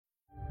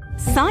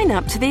Sign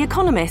up to The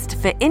Economist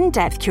for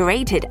in-depth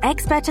curated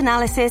expert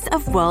analysis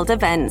of world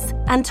events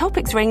and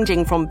topics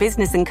ranging from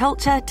business and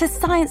culture to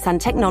science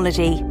and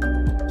technology.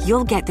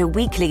 You'll get the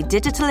weekly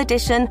digital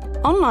edition,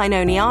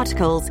 online-only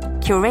articles,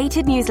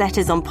 curated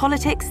newsletters on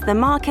politics, the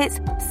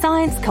markets,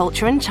 science,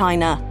 culture and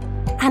China,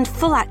 and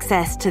full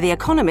access to The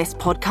Economist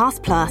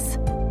Podcast Plus.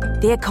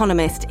 The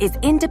Economist is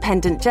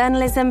independent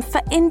journalism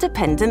for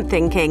independent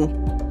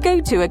thinking.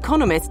 Go to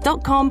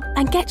economist.com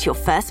and get your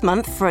first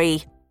month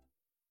free.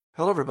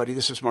 Hello, everybody.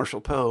 This is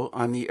Marshall Poe.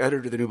 I'm the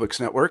editor of the New Books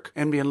Network.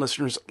 NBN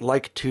listeners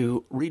like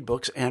to read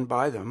books and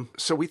buy them.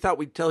 So we thought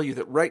we'd tell you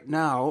that right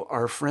now,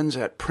 our friends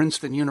at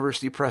Princeton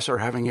University Press are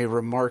having a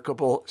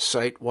remarkable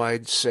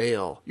site-wide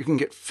sale. You can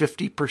get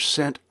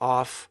 50%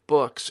 off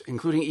books,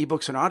 including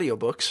ebooks and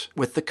audiobooks,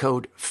 with the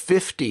code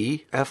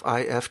 50,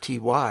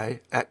 F-I-F-T-Y,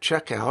 at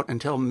checkout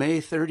until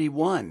May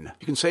 31.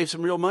 You can save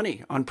some real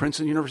money on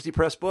Princeton University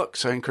Press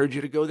books. I encourage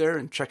you to go there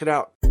and check it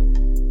out.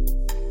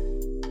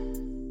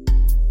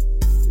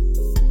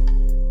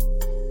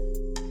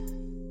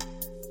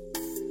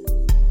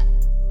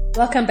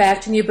 Welcome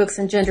back to New Books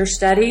in Gender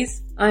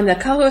Studies. I'm the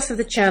co-host of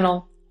the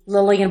channel,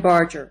 Lillian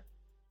Barger.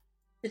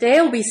 Today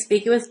I will be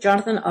speaking with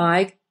Jonathan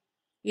Eig.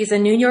 He is a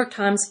New York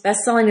Times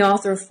best-selling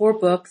author of 4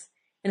 books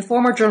and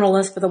former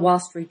journalist for the Wall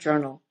Street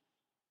Journal.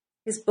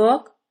 His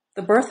book,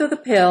 The Birth of the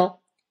Pill,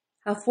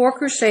 How 4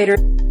 Crusaders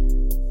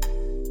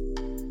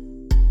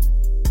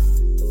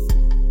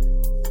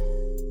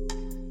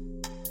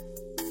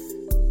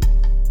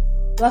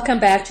Welcome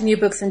back to New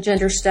Books in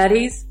Gender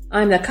Studies.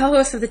 I'm the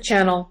co-host of the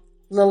channel,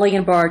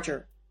 Lillian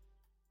Barger.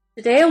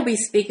 Today I will be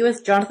speaking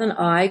with Jonathan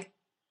Eig.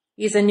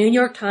 He is a New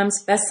York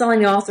Times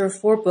best-selling author of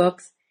 4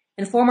 books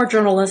and former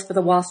journalist for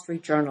the Wall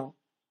Street Journal.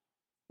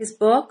 His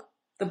book,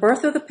 The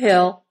Birth of the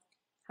Pill,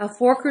 How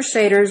 4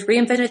 Crusaders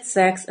Reinvented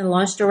Sex and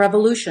Launched a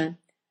Revolution,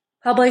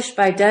 published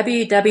by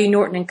W. W.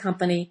 Norton and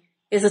Company,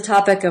 is the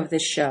topic of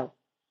this show.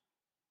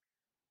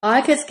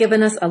 Eig has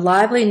given us a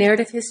lively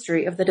narrative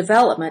history of the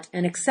development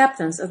and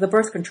acceptance of the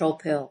birth control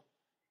pill.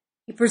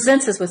 He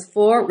presents us with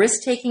 4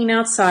 risk-taking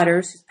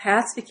outsiders whose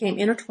paths became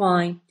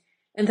intertwined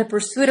in the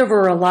pursuit of a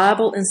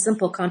reliable and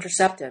simple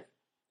contraceptive.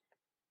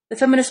 The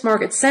feminist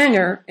Margaret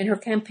Sanger, in her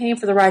campaign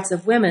for the rights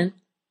of women,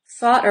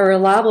 sought a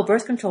reliable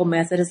birth control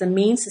method as a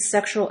means to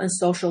sexual and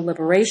social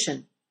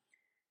liberation.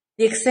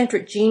 The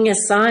eccentric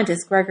genius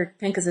scientist Gregory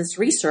Pincus's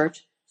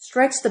research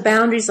stretched the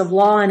boundaries of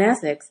law and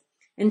ethics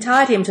and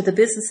tied him to the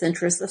business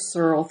interests of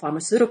Searle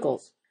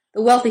Pharmaceuticals.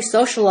 The wealthy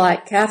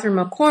socialite Catherine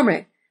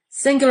McCormick,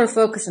 singular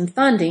focus and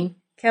funding,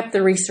 kept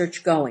the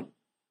research going.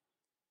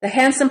 The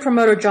handsome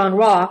promoter John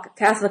Rock, a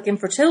Catholic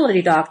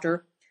infertility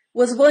doctor,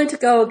 was willing to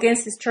go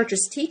against his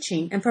church's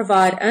teaching and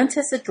provide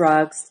untested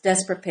drugs to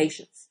desperate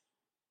patients.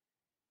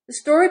 The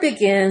story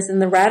begins in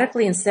the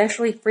radically and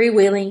sexually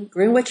freewheeling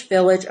Greenwich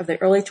Village of the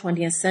early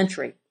 20th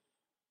century.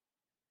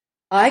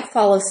 Eig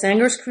follows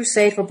Sanger's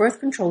crusade for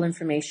birth control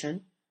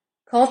information,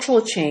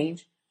 cultural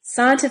change,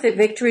 scientific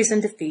victories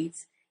and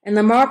defeats, and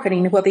the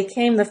marketing of what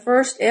became the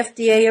first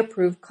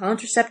FDA-approved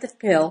contraceptive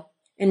pill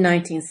in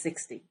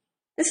 1960.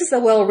 This is a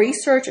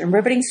well-researched and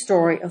riveting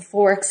story of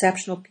 4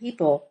 exceptional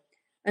people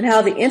and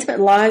how the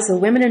intimate lives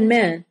of women and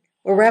men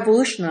were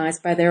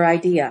revolutionized by their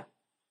idea.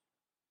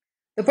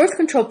 The birth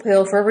control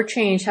pill forever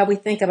changed how we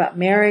think about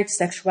marriage,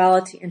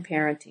 sexuality, and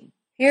parenting.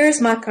 Here is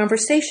my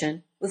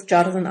conversation with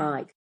Jonathan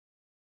Eig.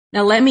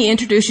 Now let me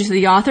introduce you to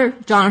the author,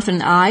 Jonathan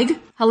Eig.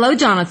 Hello,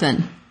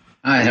 Jonathan.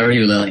 Hi, how are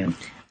you, Lillian?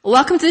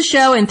 Welcome to the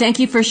show, and thank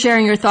you for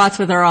sharing your thoughts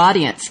with our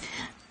audience.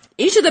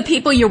 Each of the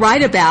people you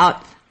write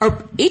about,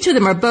 each of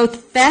them are both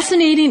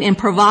fascinating and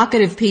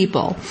provocative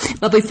people.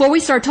 But before we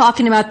start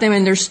talking about them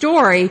and their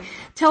story,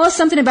 tell us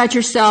something about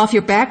yourself,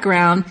 your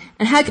background,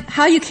 and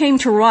how you came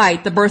to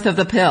write The Birth of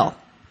the Pill.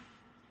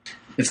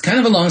 It's kind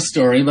of a long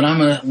story, but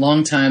I'm a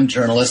longtime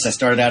journalist. I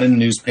started out in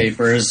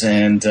newspapers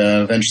and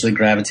eventually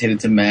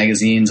gravitated to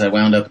magazines. I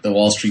wound up at the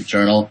Wall Street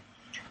Journal.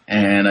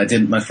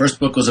 And my first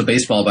book was a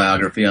baseball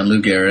biography on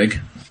Lou Gehrig.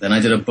 Then I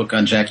did a book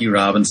on Jackie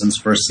Robinson's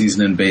first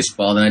season in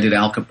baseball. Then I did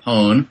Al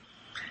Capone.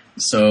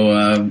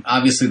 So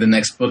obviously the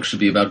next book should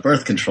be about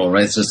birth control,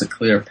 right? It's just a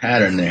clear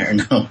pattern there.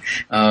 No,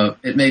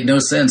 it made no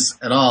sense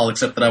at all,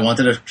 except that I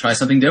wanted to try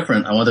something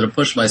different. I wanted to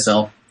push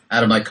myself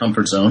out of my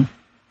comfort zone.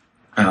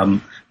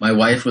 My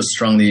wife was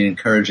strongly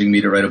encouraging me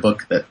to write a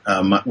book that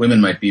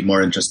women might be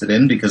more interested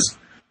in because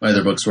my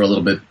other books were a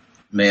little bit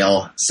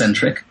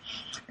male-centric.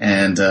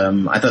 And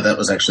I thought that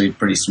was actually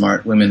pretty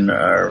smart. Women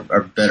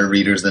are better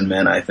readers than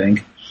men, I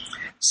think.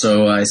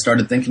 So I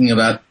started thinking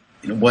about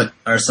what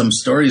are some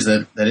stories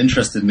that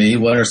interested me?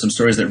 What are some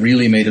stories that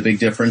really made a big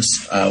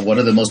difference? What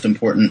are the most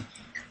important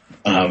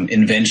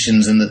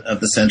inventions of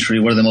the century?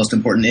 What are the most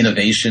important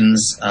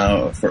innovations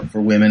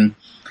for women?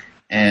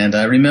 And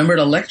I remembered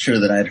a lecture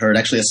that I'd heard,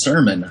 actually a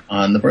sermon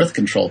on the birth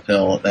control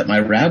pill that my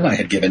rabbi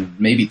had given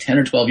maybe 10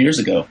 or 12 years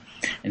ago.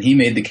 And he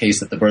made the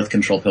case that the birth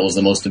control pill was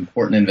the most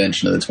important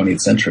invention of the 20th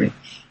century.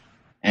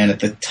 And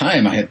at the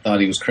time, I had thought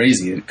he was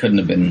crazy. He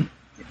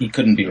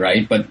couldn't be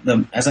right. But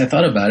as I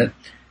thought about it,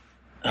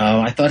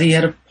 I thought he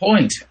had a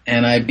point,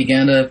 and I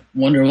began to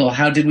wonder, well,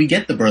 how did we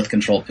get the birth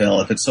control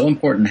pill? If it's so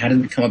important, how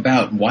did it come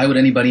about? Why would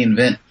anybody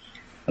invent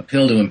a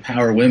pill to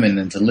empower women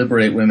and to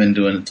liberate women,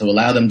 to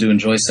allow them to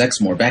enjoy sex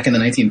more? Back in the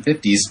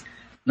 1950s,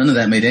 none of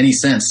that made any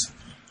sense.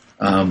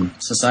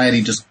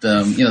 Society just,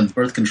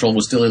 birth control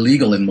was still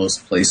illegal in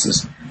most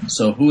places.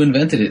 So who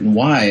invented it and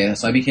why?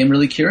 So I became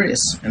really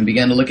curious and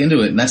began to look into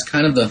it. And that's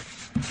kind of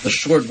the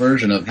short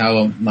version of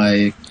how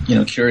my,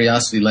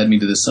 curiosity led me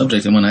to this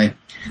subject. And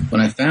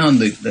when I found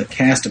the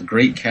cast of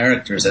great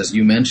characters, as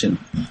you mentioned,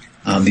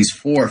 these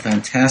 4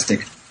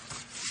 fantastic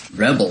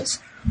rebels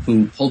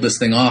who pulled this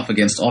thing off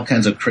against all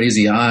kinds of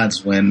crazy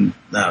odds when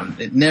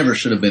it never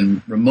should have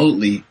been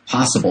remotely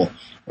possible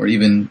or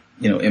even,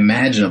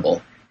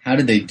 imaginable. How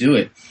did they do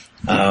it?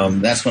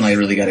 That's when I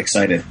really got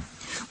excited.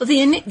 Well,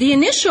 the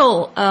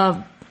initial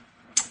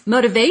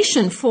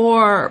motivation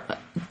for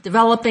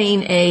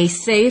developing a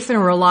safe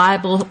and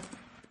reliable,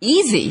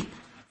 easy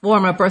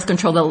form of birth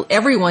control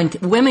that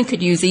women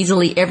could use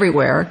easily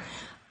everywhere,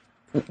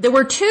 there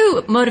were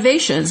 2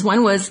 motivations.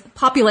 One was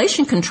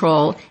population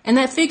control, and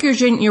that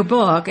figures in your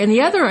book, and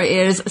the other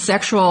is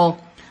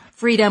sexual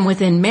freedom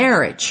within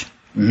marriage.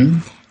 Mm-hmm.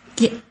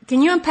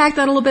 Can you unpack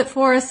that a little bit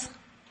for us?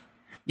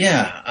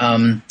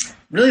 Yeah.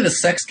 Really, the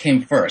sex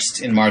came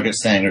first in Margaret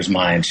Sanger's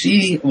mind.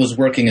 She was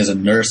working as a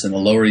nurse in the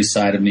Lower East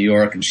Side of New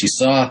York, and she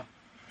saw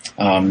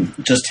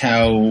just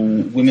how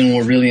women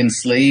were really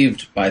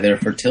enslaved by their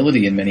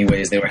fertility in many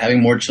ways. They were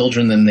having more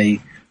children than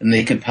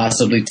they could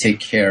possibly take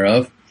care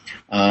of,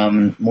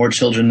 more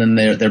children than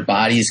their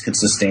bodies could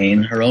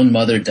sustain. Her own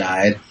mother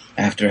died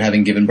after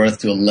having given birth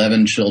to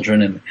 11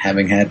 children and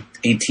having had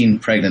 18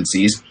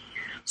 pregnancies.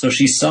 So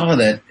she saw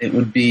that it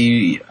would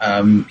be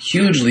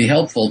hugely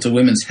helpful to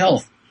women's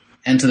health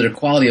and to their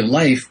quality of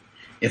life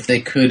if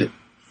they could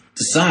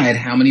decide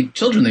how many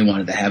children they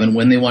wanted to have and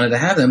when they wanted to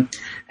have them.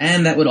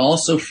 And that would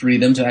also free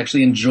them to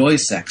actually enjoy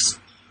sex.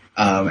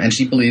 And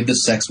she believed that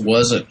sex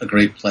was a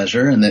great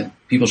pleasure and that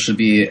people should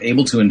be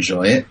able to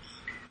enjoy it,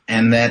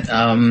 and that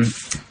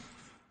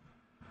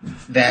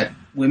that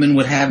women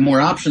would have more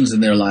options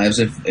in their lives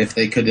if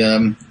they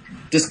could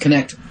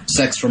disconnect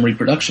sex from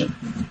reproduction.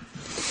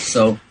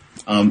 So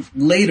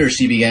later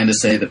she began to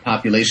say that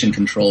population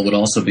control would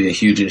also be a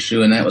huge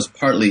issue, and that was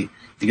partly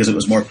because it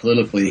was more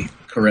politically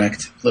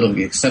correct,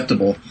 politically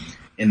acceptable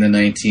in the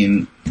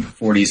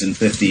 1940s and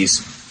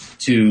 50s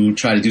to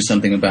try to do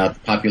something about the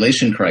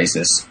population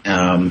crisis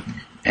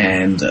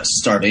and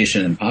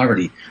starvation and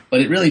poverty.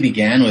 But it really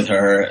began with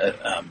her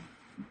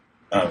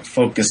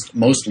focused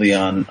mostly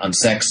on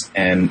sex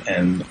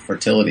and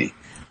fertility.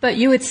 But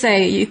you would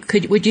say,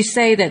 would you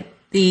say that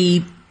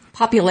the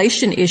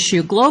population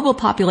issue, global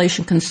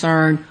population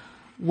concern,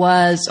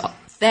 was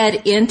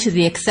fed into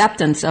the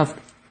acceptance of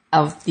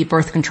the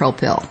birth control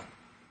pill?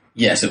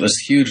 Yes, it was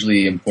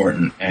hugely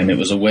important, and it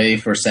was a way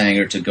for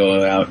Sanger to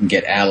go out and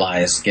get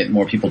allies, get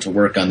more people to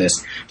work on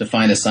this, to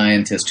find a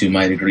scientist who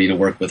might agree to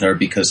work with her,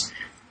 because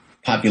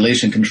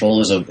population control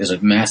is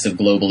a massive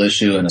global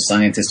issue, and a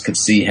scientist could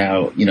see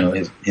how,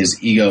 his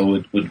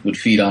ego would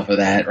feed off of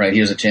that, right?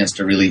 Here's a chance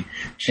to really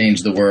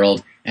change the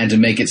world and to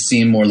make it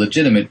seem more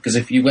legitimate, because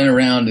if you went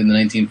around in the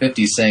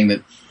 1950s saying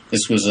that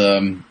this was,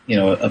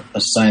 a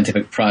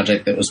scientific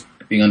project that was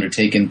being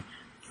undertaken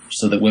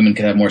so that women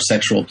could have more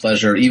sexual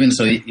pleasure, even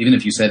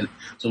if you said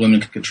so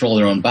women could control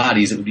their own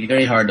bodies, it would be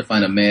very hard to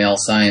find a male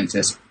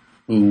scientist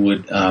who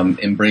would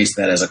embrace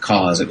that as a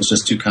cause. It was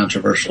just too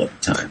controversial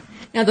at the time.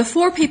 Now, the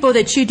 4 people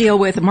that you deal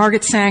with,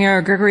 Margaret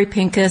Sanger, Gregory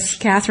Pincus,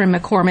 Catherine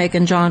McCormick,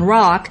 and John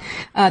Rock,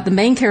 the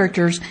main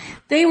characters,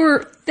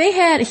 they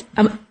had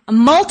a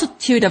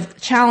multitude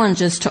of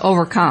challenges to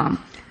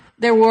overcome.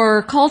 There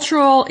were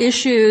cultural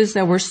issues,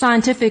 there were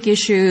scientific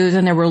issues,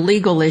 and there were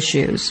legal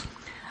issues.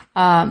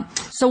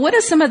 So what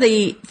are some of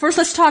first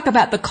let's talk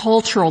about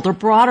the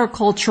broader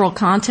cultural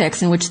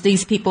context in which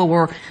these people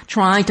were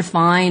trying to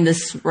find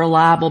this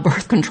reliable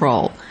birth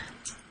control.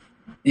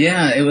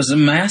 Yeah, it was a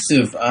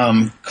massive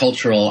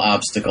cultural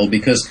obstacle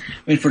because,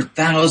 for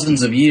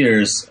thousands of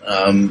years,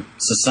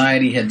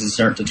 society had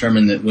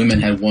determined that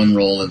women had one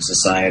role in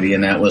society,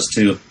 and that was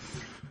to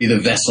be the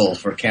vessel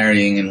for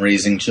carrying and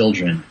raising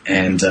children.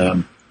 And,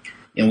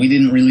 we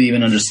didn't really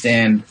even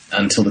understand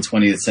until the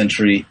 20th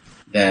century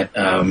that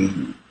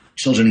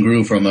children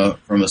grew from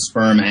a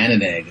sperm and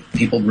an egg.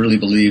 People really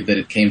believed that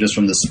it came just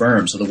from the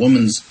sperm. So the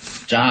woman's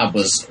job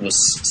was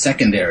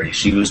secondary.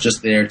 She was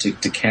just there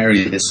to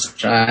carry this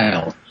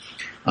child.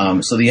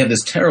 So you have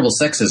this terrible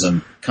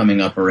sexism coming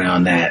up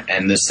around that,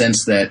 and the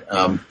sense that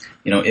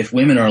if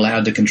women are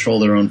allowed to control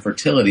their own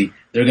fertility,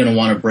 they're going to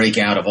want to break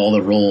out of all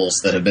the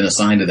roles that have been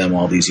assigned to them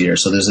all these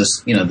years. So there's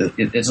this,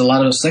 it's a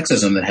lot of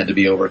sexism that had to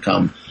be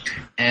overcome,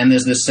 and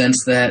there's this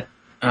sense that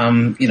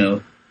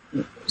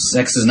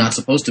sex is not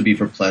supposed to be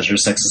for pleasure.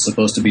 Sex is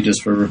supposed to be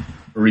just for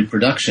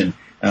reproduction.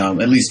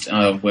 At least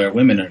where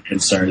women are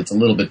concerned, it's a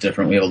little bit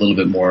different. We have a little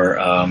bit more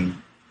of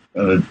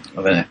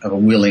a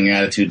willing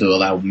attitude to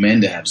allow men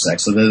to have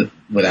sex,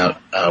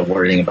 without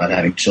worrying about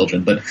having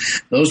children. But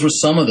those were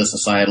some of the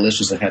societal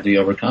issues that had to be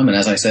overcome. And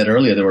as I said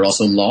earlier, there were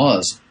also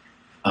laws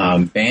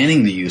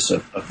banning the use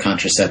of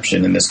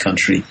contraception in this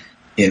country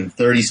in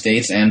 30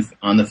 states and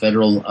on the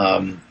federal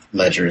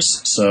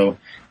ledgers. So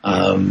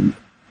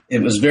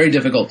it was very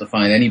difficult to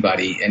find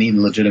anybody, any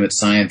legitimate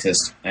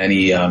scientist,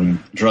 any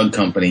drug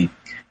company,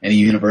 any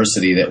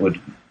university that would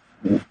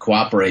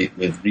cooperate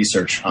with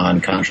research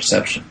on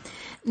contraception.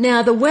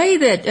 Now, the way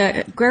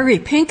that Gregory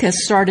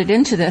Pincus started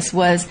into this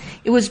was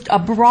it was a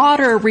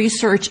broader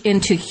research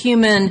into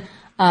human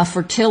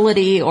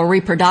fertility or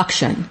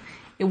reproduction.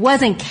 It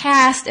wasn't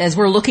cast as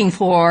we're looking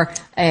for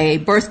a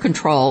birth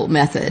control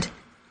method.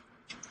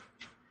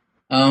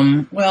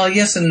 Well,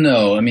 yes and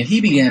no. I mean, he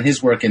began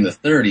his work in the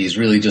 30s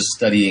really just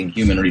studying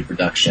human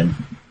reproduction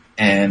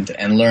and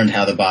learned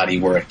how the body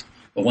worked.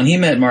 But when he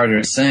met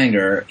Margaret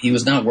Sanger, he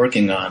was not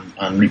working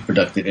on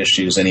reproductive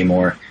issues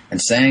anymore.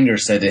 And Sanger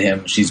said to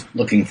him, she's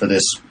looking for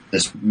this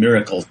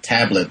miracle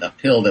tablet, a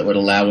pill that would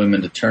allow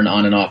women to turn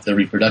on and off their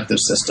reproductive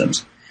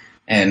systems.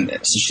 And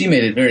so she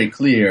made it very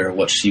clear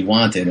what she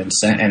wanted.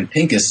 And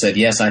Pincus said,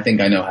 yes, I think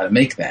I know how to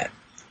make that.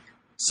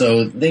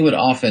 So they would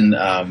often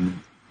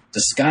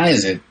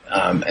disguise it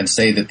and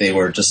say that they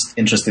were just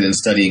interested in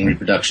studying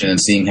reproduction and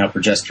seeing how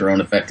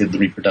progesterone affected the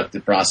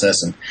reproductive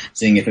process and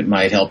seeing if it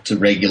might help to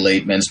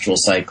regulate menstrual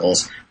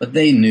cycles. But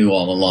they knew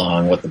all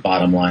along what the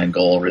bottom line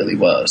goal really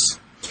was.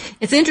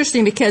 It's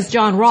interesting because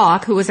John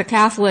Rock, who was a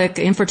Catholic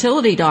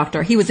infertility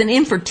doctor, he was an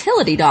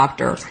infertility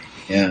doctor.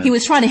 Yeah. He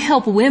was trying to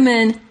help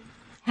women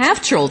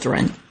have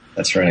children.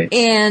 That's right.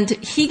 And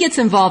he gets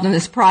involved in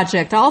this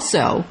project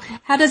also.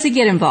 How does he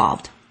get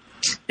involved?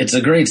 It's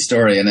a great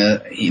story,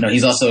 and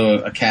he's also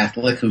a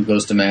Catholic who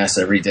goes to Mass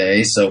every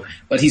day.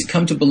 But he's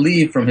come to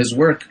believe from his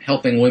work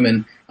helping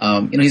women.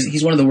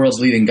 He's one of the world's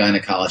leading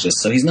gynecologists,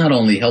 so he's not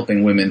only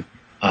helping women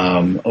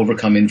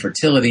overcome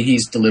infertility,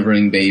 he's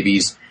delivering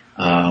babies.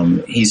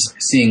 He's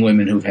seeing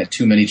women who've had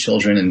too many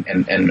children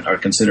and are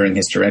considering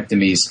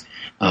hysterectomies.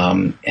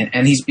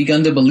 And he's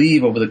begun to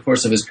believe over the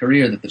course of his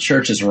career that the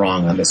Church is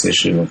wrong on this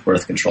issue of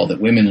birth control,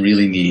 that women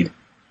really need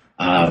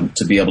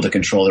to be able to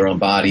control their own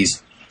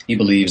bodies. He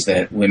believes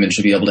that women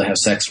should be able to have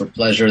sex for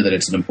pleasure, that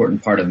it's an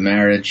important part of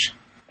marriage,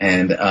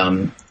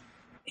 and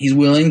he's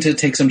willing to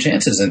take some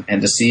chances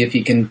and to see if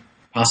he can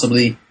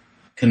possibly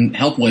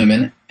help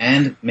women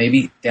and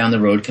maybe down the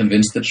road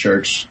convince the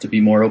Church to be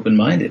more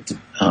open-minded.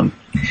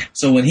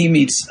 So when he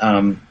meets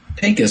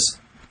Pincus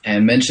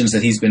and mentions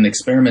that he's been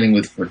experimenting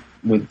with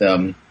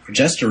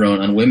progesterone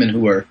on women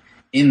who are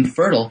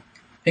infertile,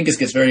 Pincus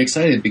gets very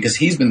excited because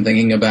he's been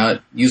thinking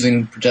about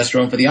using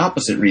progesterone for the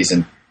opposite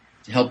reason,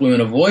 to help women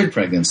avoid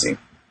pregnancy.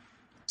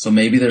 So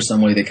maybe there's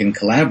some way they can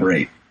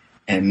collaborate,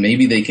 and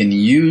maybe they can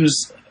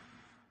use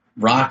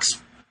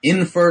Rock's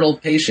infertile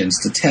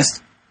patients to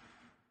test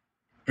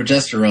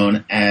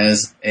progesterone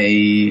as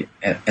a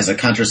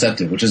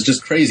contraceptive, which is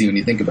just crazy when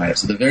you think about it.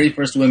 So the very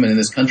first women in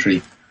this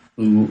country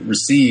who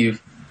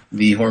receive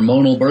the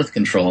hormonal birth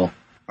control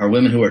are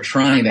women who are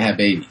trying to have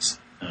babies.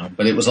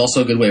 But it was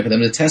also a good way for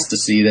them to test to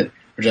see that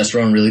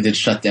progesterone really did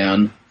shut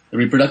down the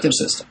reproductive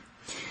system.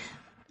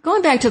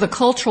 Going back to the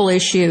cultural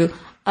issue,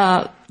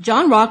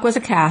 John Rock was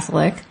a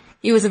Catholic.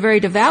 He was a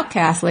very devout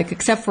Catholic,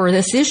 except for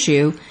this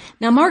issue.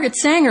 Now, Margaret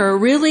Sanger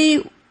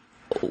really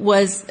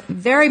was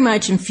very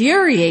much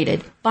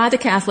infuriated by the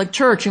Catholic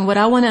Church. And what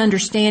I want to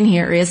understand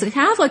here is that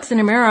Catholics in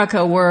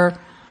America were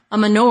a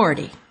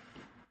minority.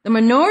 The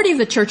minority of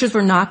the churches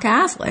were not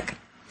Catholic.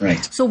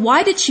 Right. So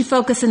why did she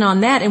focus in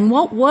on that? And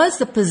what was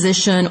the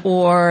position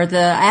or the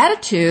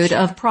attitude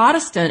of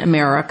Protestant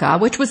America,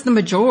 which was the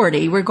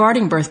majority,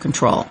 regarding birth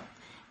control?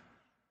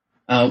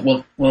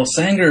 Well,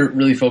 Sanger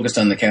really focused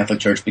on the Catholic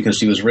Church because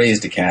she was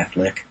raised a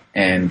Catholic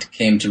and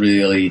came to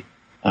really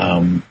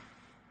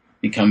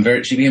became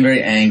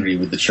very angry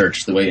with the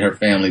Church, the way her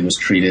family was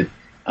treated,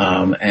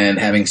 and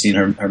having seen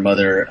her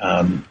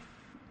mother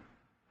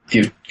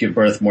give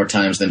birth more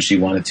times than she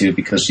wanted to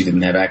because she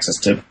didn't have access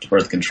to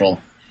birth control.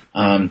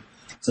 So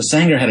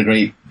Sanger had a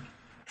great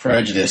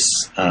prejudice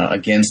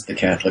against the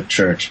Catholic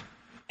Church.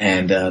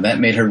 And that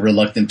made her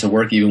reluctant to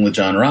work even with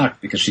John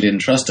Rock because she didn't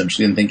trust him.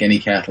 She didn't think any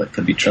Catholic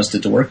could be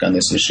trusted to work on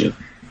this issue.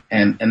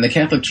 And the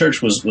Catholic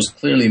Church was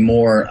clearly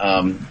more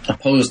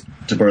opposed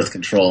to birth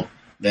control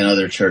than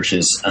other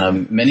churches.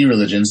 Many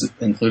religions,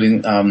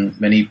 including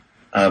many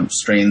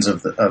strains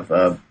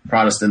of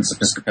Protestants,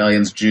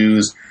 Episcopalians,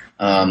 Jews,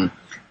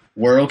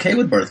 were okay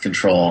with birth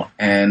control.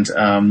 And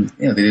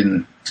they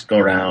didn't go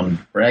around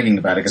bragging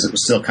about it because it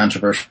was still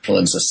controversial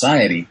in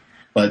society.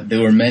 But there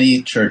were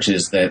many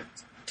churches that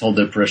told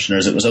their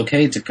parishioners it was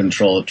okay to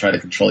try to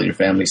control your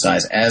family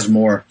size. As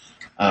more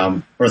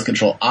birth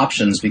control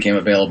options became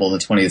available in the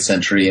 20th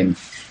century and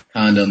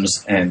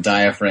condoms and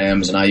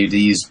diaphragms and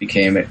IUDs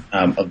became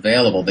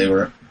available, they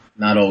were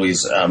not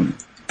always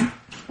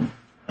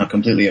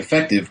completely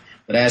effective.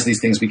 But as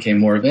these things became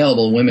more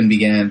available, women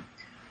began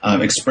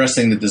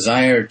expressing the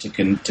desire to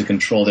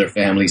control their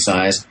family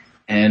size.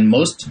 And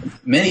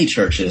many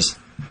churches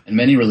and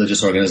many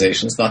religious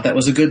organizations thought that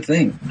was a good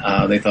thing.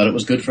 They thought it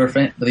was good for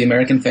the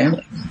American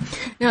family.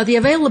 Now, the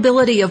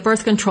availability of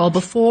birth control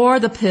before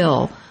the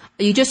pill,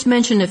 You just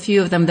mentioned a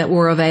few of them that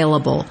were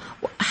available.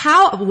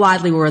 How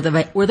widely were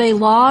they? Were they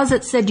laws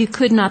that said you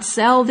could not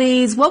sell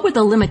these? What were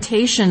the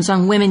limitations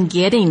on women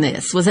getting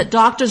this? Was it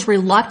doctors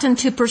reluctant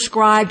to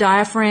prescribe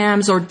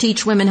diaphragms or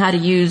teach women how to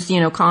use,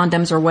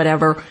 condoms or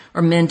whatever,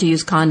 or men to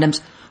use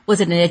condoms? Was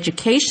it an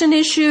education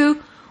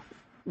issue?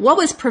 What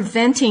was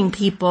preventing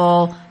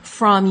people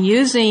from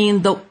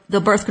using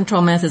the birth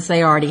control methods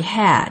they already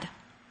had?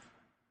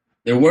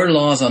 There were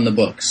laws on the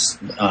books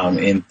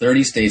in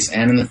 30 states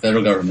and in the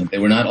federal government. They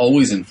were not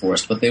always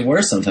enforced, but they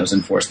were sometimes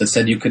enforced that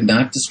said you could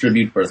not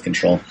distribute birth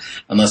control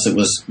unless it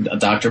was a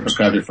doctor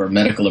prescribed it for a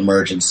medical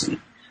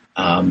emergency.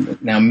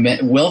 Now,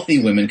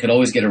 wealthy women could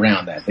always get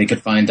around that. They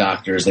could find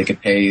doctors. They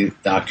could pay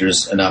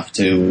doctors enough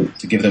to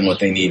give them what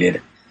they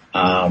needed.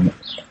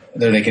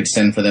 They could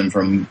send for them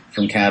from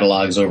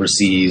catalogs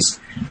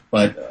overseas.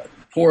 But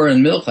poor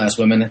and middle-class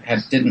women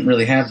didn't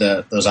really have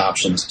those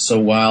options. So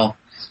while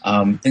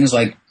things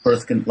like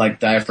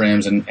like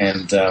diaphragms and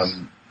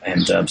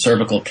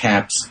cervical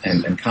caps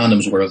and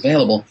condoms were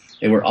available,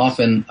 they were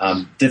often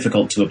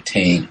difficult to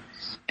obtain,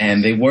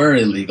 and they were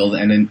illegal.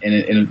 And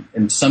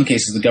in some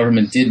cases, the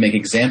government did make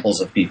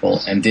examples of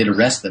people and did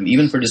arrest them,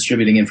 even for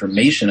distributing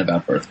information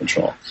about birth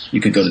control.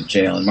 You could go to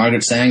jail, and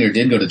Margaret Sanger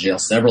did go to jail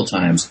several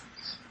times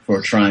for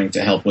trying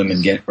to help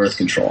women get birth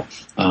control.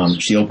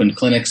 She opened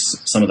clinics.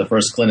 Some of the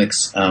first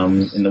clinics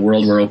in the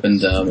world were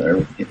opened in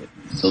the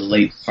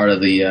late part of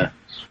the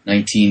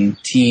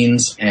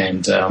 19-teens,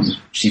 and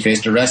she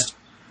faced arrest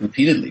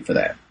repeatedly for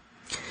that.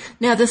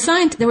 Now, the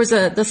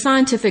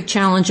scientific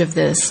challenge of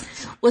this.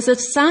 Was it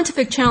a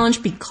scientific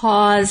challenge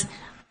because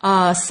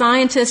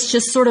scientists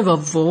just sort of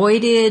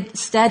avoided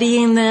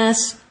studying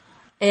this?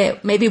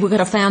 Maybe we could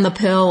have found the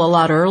pill a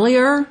lot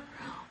earlier,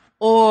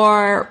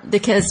 or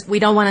because we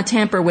don't want to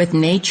tamper with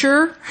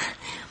nature?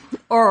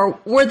 Or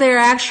were there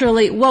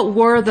actually, what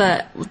were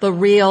the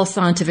real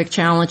scientific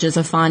challenges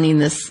of finding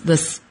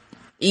this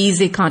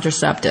easy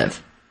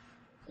contraceptive?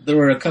 There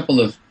were a couple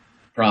of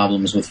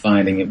problems with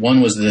finding it.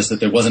 One was that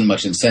there wasn't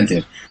much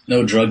incentive.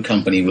 No drug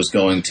company was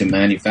going to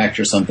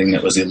manufacture something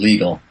that was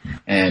illegal,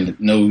 and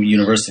no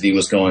university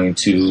was going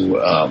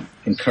to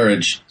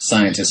encourage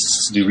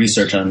scientists to do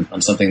research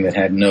on something that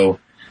had no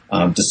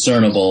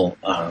discernible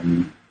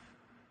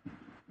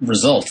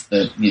result.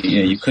 That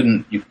you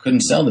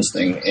couldn't sell this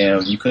thing.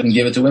 You couldn't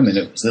give it to women.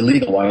 It was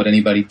illegal. Why would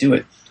anybody do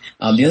it?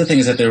 The other thing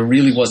is that there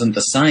really wasn't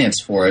the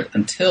science for it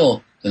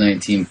until the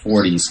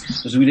 1940s,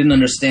 because we didn't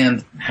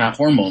understand how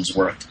hormones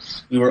worked.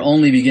 We were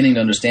only beginning to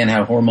understand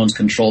how hormones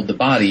controlled the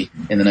body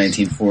in the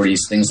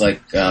 1940s. Things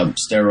like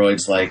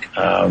steroids, like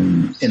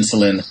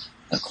insulin,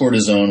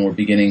 cortisone were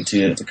beginning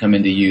to come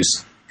into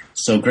use.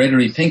 So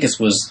Gregory Pincus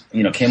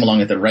came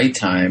along at the right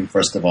time,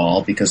 first of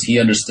all, because he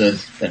understood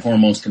that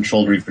hormones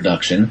controlled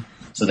reproduction,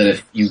 so that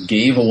if you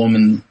gave a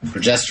woman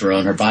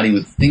progesterone, her body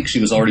would think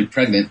she was already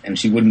pregnant and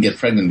she wouldn't get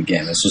pregnant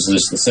again. This was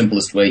just the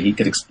simplest way he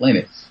could explain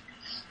it.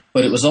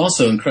 But it was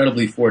also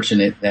incredibly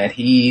fortunate that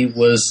he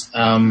was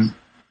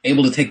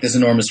able to take this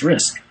enormous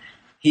risk.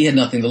 He had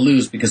nothing to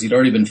lose because he'd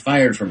already been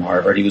fired from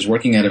Harvard. He was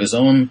working out of his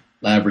own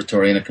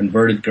laboratory in a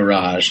converted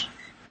garage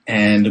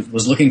and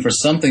was looking for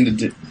something to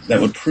do that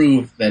would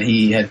prove that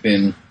he had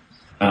been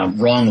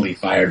wrongly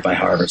fired by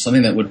Harvard,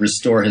 something that would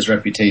restore his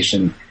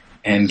reputation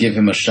and give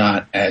him a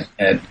shot at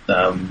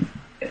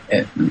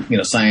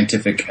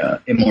scientific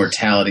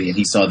immortality. And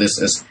he saw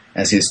this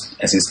as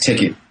his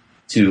ticket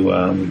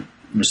to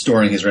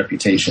restoring his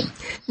reputation.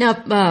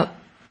 Now,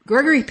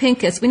 Gregory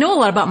Pincus, we know a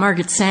lot about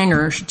Margaret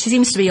Sanger. She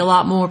seems to be a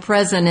lot more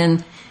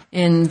present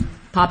in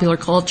popular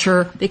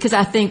culture because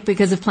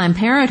of Planned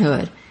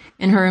Parenthood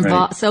and her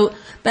involvement. Right.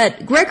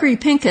 But Gregory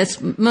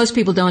Pincus, most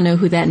people don't know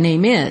who that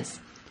name is,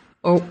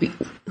 or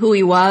who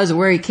he was, or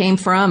where he came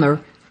from, or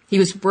he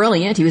was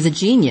brilliant. He was a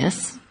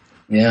genius.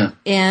 Yeah.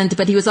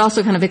 But he was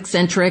also kind of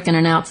eccentric and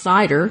an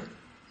outsider.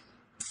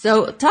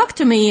 So talk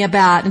to the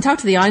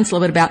audience a little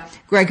bit about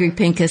Gregory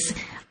Pincus,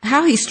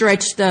 how he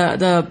stretched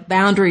the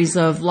boundaries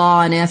of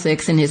law and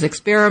ethics in his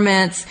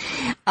experiments,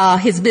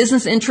 his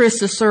business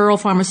interests of Searle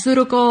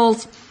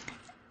Pharmaceuticals,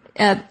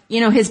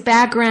 his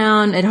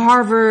background at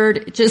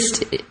Harvard.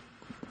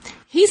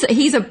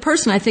 He's a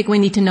person I think we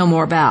need to know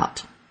more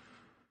about.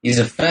 He's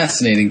a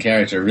fascinating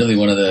character, really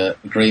one of the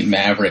great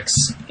mavericks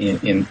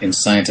in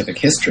scientific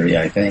history,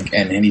 I think,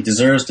 and he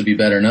deserves to be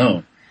better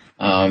known.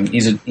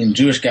 He's a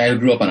Jewish guy who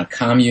grew up on a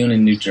commune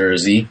in New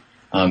Jersey,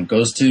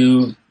 goes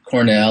to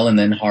Cornell and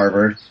then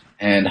Harvard,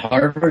 and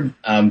Harvard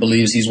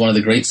believes he's one of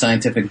the great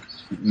scientific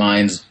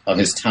minds of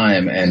his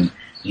time, and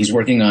he's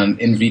working on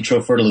in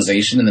vitro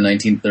fertilization in the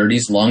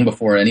 1930s, long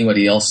before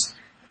anybody else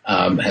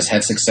has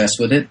had success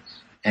with it,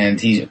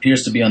 and he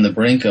appears to be on the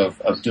brink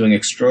of doing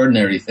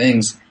extraordinary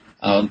things,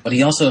 but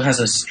he also has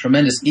a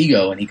tremendous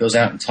ego, and he goes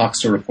out and talks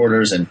to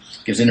reporters and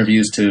gives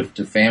interviews to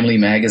family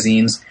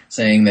magazines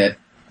saying that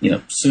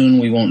soon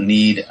we won't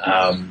need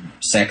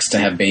sex to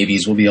have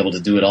babies. We'll be able to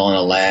do it all in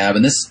a lab.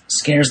 And this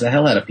scares the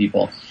hell out of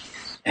people.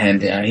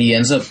 And he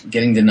ends up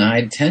getting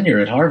denied tenure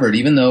at Harvard,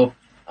 even though,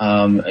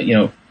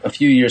 a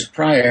few years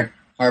prior,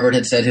 Harvard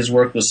had said his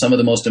work was some of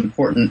the most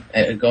important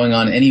going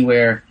on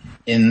anywhere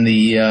in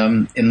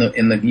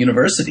the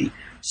university.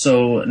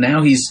 So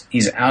now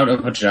he's out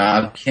of a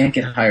job, can't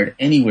get hired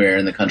anywhere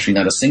in the country.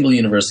 Not a single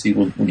university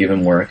will give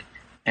him work.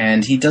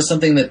 And he does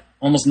something that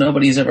almost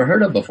nobody's ever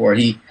heard of before.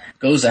 He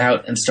goes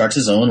out and starts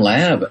his own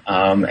lab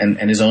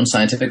and his own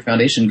scientific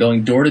foundation,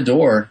 going door to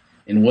door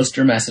in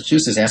Worcester,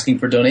 Massachusetts, asking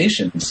for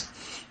donations.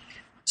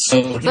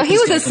 So he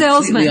was a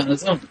salesman. On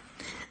his own.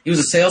 He was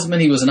a salesman.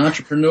 He was an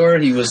entrepreneur.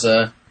 He was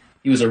a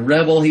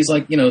rebel. He's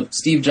like,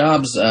 Steve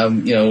Jobs,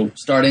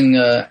 starting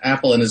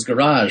Apple in his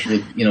garage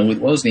with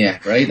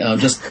Wozniak, right?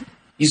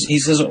 He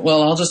says,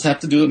 well, I'll just have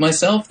to do it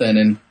myself then.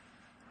 And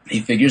he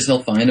figures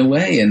he'll find a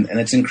way. And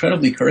it's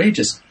incredibly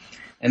courageous.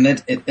 And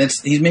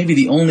he's maybe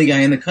the only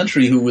guy in the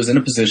country who was in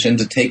a position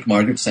to take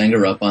Margaret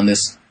Sanger up on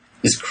this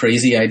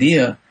crazy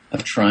idea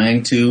of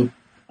trying to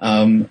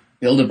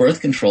build a birth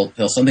control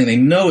pill, something they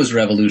know is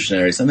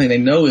revolutionary, something they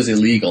know is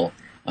illegal.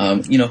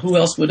 Who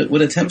else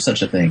would attempt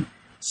such a thing?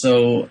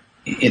 So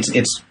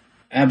it's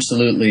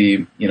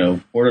absolutely,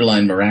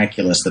 borderline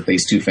miraculous that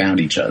these two found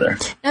each other.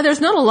 Now,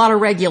 there's not a lot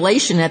of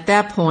regulation at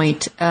that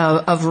point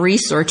of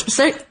research,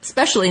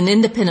 especially an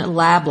independent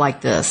lab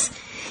like this.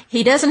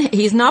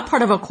 He's not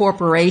part of a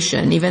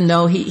corporation, even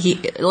though he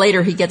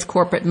later he gets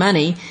corporate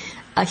money.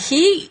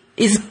 He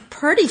is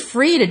pretty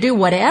free to do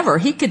whatever.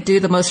 He could do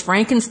the most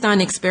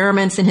Frankenstein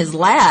experiments in his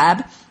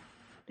lab.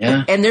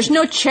 Yeah. And there's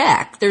no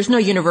check. There's no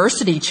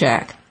university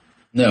check.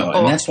 No,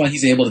 and that's why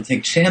he's able to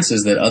take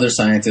chances that other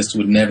scientists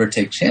would never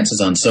take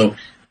chances on. So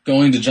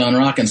going to John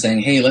Rock and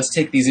saying, hey, let's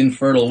take these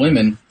infertile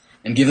women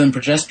and give them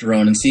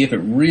progesterone and see if it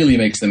really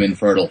makes them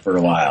infertile for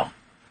a while.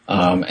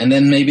 And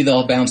then maybe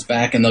they'll bounce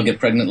back and they'll get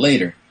pregnant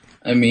later.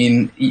 I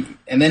mean,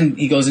 and then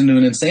he goes into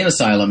an insane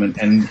asylum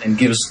and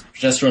gives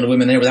progesterone to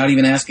women there without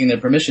even asking their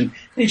permission.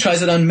 And he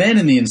tries it on men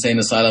in the insane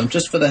asylum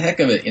just for the heck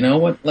of it.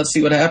 Let's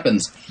see what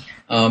happens.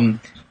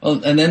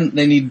 Well, and then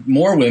they need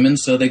more women,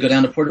 so they go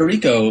down to Puerto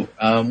Rico,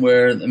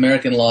 where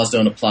American laws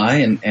don't apply,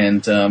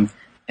 and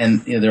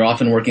they're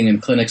often working in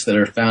clinics that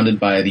are founded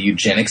by the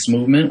eugenics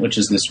movement, which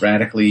is this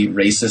radically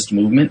racist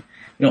movement.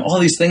 All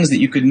these things that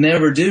you could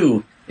never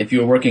do if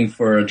you were working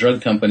for a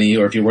drug company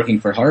or if you're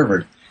working for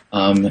Harvard.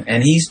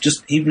 And he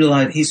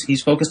realized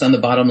he's focused on the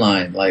bottom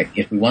line. Like,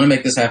 if we want to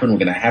make this happen, we're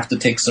going to have to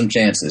take some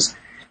chances.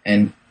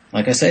 And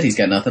like I said, he's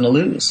got nothing to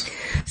lose.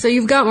 So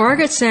you've got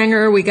Margaret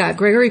Sanger, we got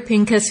Gregory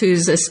Pincus,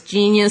 who's this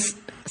genius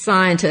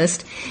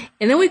scientist,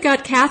 and then we've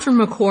got Catherine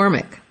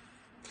McCormick,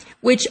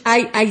 which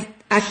I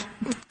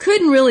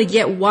couldn't really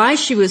get why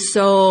she was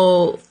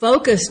so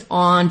focused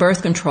on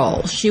birth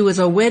control. She was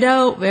a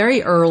widow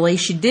very early.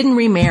 She didn't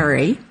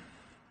remarry.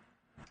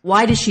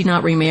 Why did she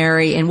not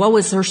remarry, and what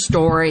was her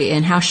story,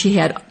 and how she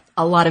had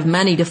a lot of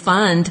money to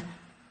fund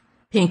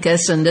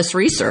Pincus and this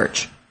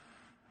research?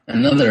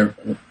 Another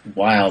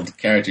wild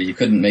character. You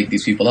couldn't make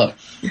these people up.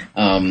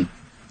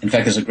 In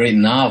fact, there's a great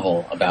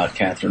novel about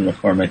Catherine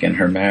McCormick and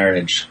her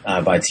marriage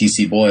by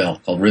T.C.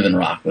 Boyle called Riven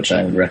Rock, which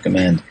I would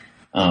recommend.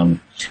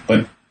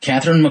 But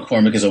Catherine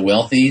McCormick is a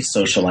wealthy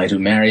socialite who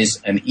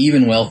marries an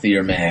even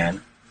wealthier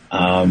man,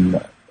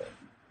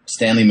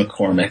 Stanley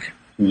McCormick,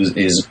 who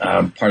is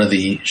part of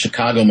the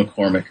Chicago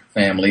McCormick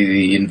family,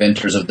 the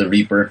inventors of the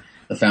Reaper,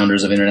 the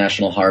founders of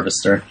International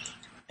Harvester.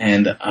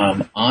 And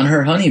on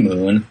her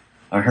honeymoon,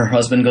 her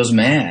husband goes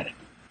mad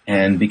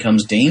and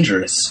becomes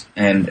dangerous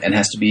and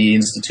has to be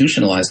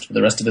institutionalized for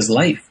the rest of his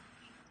life.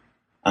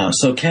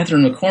 So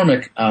Catherine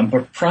McCormick,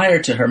 prior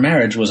to her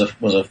marriage, was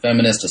a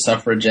feminist, a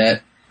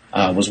suffragette,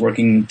 was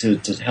working to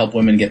help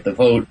women get the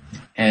vote,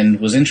 and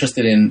was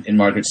interested in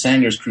Margaret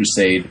Sanger's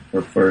crusade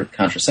for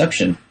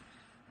contraception.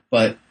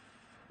 But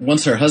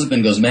once her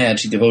husband goes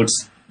mad, she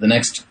devotes the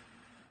next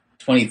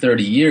 20,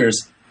 30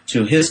 years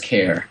to his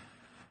care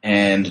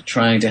and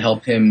trying to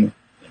help him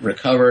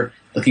recover,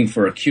 looking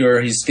for a cure.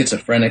 He's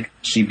schizophrenic.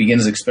 She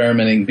begins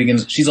experimenting.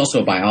 She's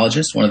also a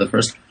biologist, one of the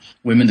first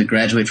women to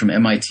graduate from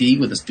MIT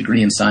with a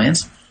degree in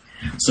science.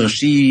 So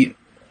she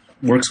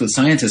works with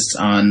scientists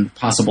on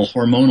possible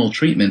hormonal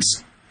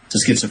treatments to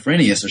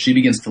schizophrenia. So she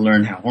begins to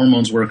learn how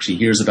hormones work. She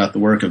hears about the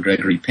work of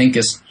Gregory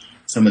Pincus,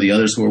 some of the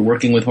others who are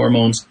working with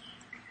hormones.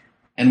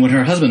 And when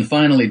her husband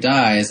finally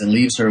dies and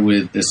leaves her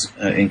with this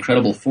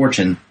incredible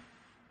fortune,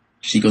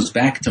 she goes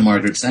back to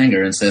Margaret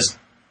Sanger and says,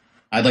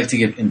 I'd like to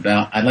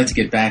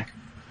get back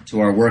to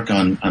our work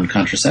on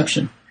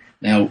contraception.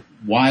 Now,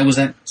 why was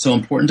that so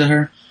important to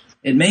her?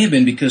 It may have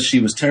been because she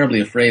was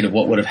terribly afraid of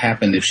what would have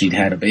happened if she'd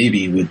had a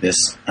baby with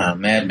this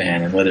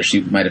madman, and whether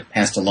she might have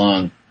passed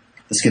along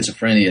the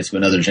schizophrenia to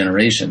another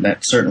generation.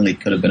 That certainly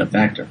could have been a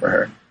factor for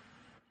her.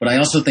 But I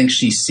also think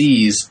she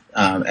sees,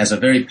 as a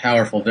very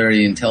powerful,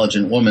 very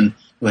intelligent woman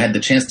who had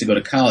the chance to go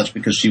to college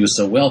because she was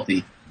so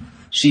wealthy,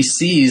 she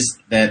sees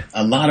that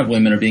a lot of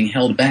women are being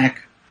held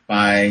back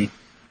by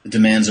the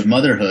demands of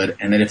motherhood,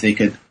 and that if they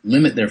could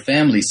limit their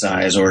family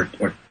size or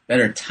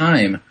better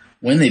time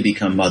when they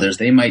become mothers,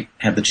 they might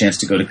have the chance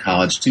to go to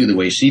college too, the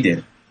way she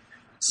did.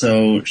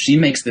 So she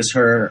makes this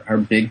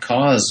her big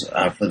cause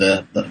for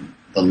the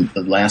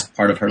last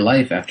part of her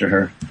life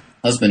after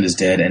husband is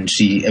dead, and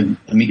she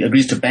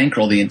agrees to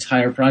bankroll the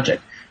entire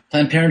project.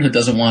 Planned Parenthood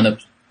doesn't want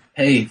to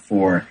pay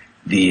for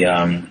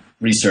the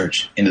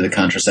research into the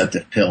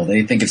contraceptive pill.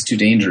 They think it's too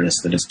dangerous,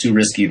 that it's too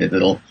risky, that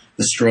it'll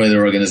destroy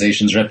their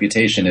organization's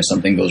reputation if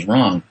something goes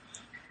wrong.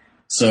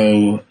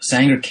 So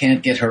Sanger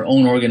can't get her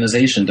own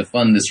organization to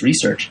fund this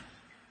research,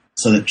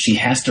 so that she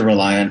has to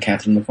rely on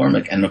Catherine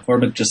McCormick. And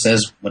McCormick just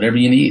says, whatever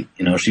you need.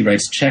 She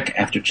writes check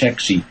after check.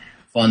 She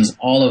funds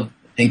all of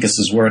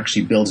Pincus's work.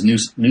 She builds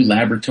new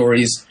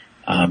laboratories,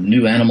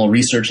 new animal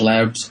research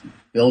labs,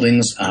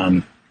 buildings,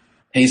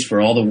 pays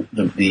for all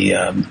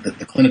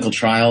the clinical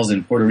trials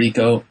in Puerto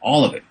Rico,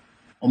 all of it.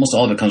 Almost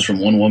all of it comes from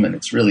one woman.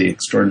 It's really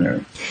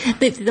extraordinary.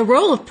 The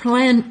role of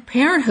Planned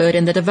Parenthood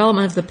in the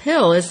development of the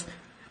pill is,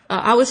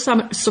 I was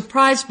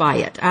surprised by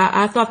it.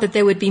 I thought that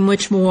they would be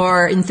much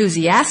more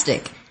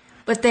enthusiastic,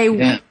 but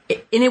and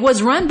it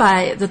was run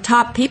by the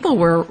top people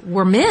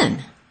were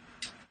men.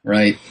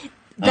 Right.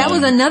 That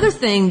was another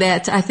thing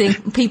that I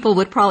think people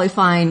would probably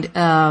find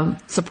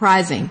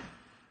surprising.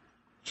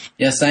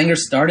 Yeah, Sanger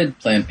started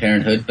Planned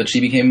Parenthood, but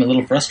she became a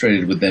little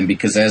frustrated with them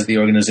because as the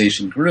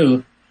organization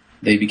grew,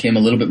 they became a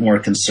little bit more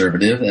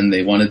conservative, and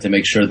they wanted to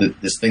make sure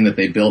that this thing that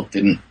they built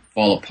didn't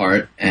fall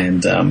apart,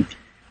 and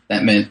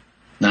that meant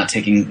not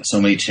taking so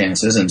many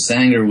chances. And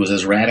Sanger was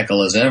as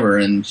radical as ever,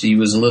 and she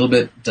was a little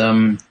bit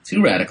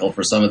too radical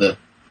for some of the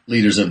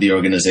leaders of the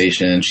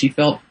organization, and she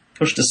felt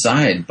pushed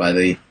aside by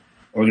the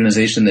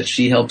organization that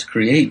she helped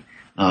create.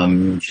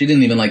 She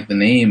didn't even like the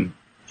name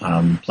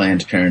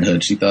Planned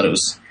Parenthood. She thought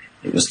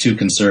it was too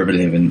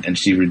conservative, and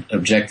she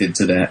objected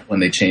to that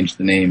when they changed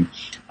the name.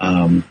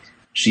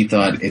 She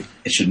thought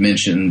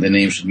the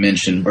name should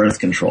mention birth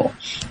control,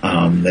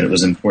 that it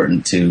was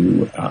important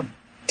to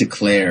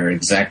declare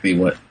exactly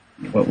what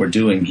we're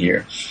doing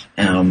here.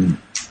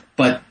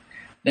 But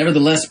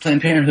nevertheless,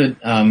 Planned Parenthood,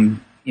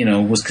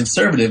 was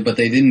conservative, but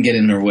they didn't get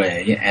in their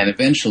way, and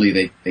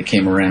eventually they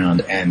came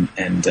around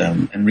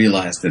and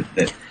realized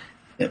that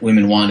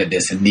women wanted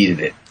this and needed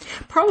it.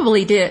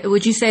 Probably did.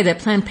 Would you say that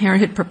Planned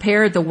Parenthood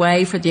prepared the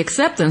way for the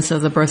acceptance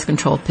of the birth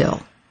control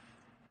pill?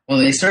 Well,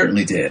 they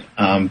certainly did,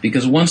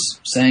 because once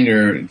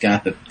Sanger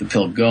got the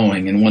pill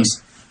going, and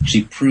once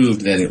she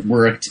proved that it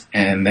worked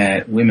and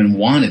that women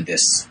wanted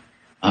this,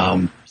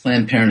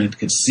 Planned Parenthood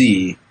could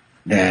see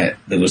that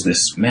there was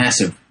this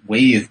massive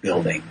wave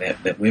building,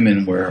 that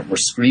women were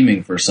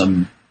screaming for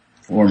some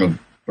form of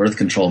birth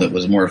control that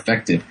was more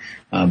effective,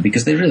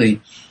 because they really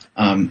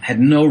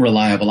had no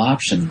reliable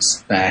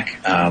options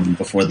back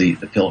before the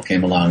pill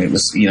came along. It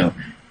was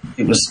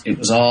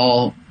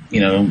all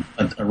a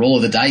roll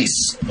of the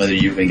dice whether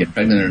you were going to get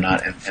pregnant or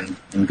not,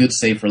 and good,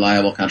 safe,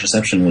 reliable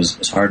contraception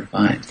was hard to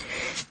find.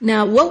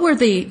 Now, what were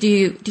do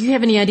you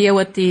have any idea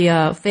what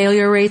the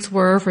failure rates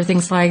were for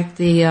things like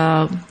the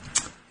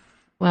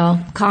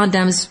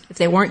condoms? If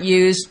they weren't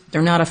used,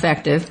 they're not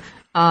effective.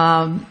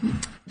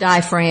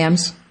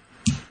 Diaphragms,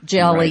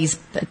 jellies,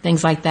 right.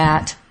 Things like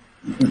that.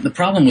 The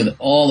problem with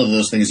all of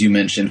those things you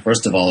mentioned,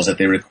 first of all, is that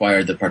they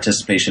required the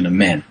participation of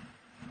men.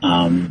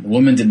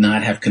 Women did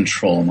not have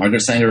control.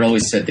 Margaret Sanger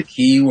always said the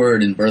key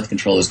word in birth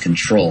control is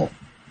control.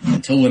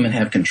 Until women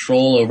have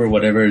control over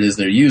whatever it is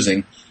they're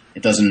using,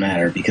 it doesn't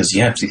matter, because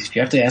you have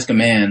to ask a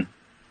man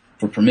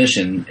for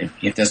permission. If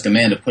you have to ask a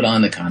man to put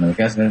on the condom, if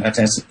you have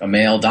to ask a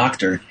male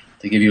doctor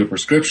to give you a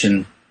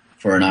prescription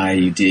for an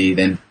IUD,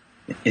 then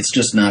it's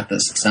just not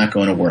this. It's not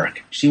going to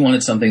work. She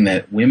wanted something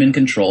that women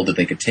controlled, that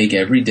they could take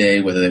every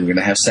day, whether they were going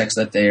to have sex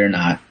that day or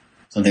not.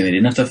 Something they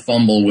didn't have to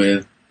fumble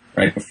with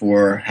right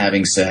before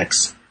having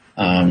sex.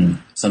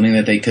 Something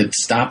that they could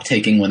stop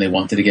taking when they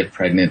wanted to get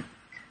pregnant.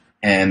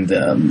 And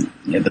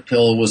the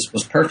pill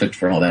was perfect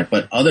for all that.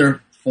 But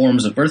other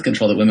forms of birth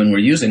control that women were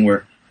using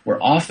were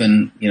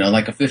often,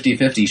 like a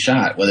 50-50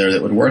 shot, whether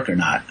it would work or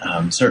not.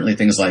 Certainly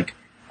things like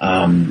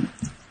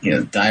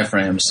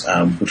diaphragms,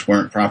 which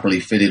weren't properly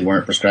fitted,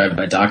 weren't prescribed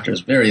by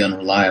doctors, very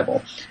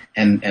unreliable.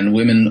 And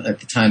women at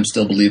the time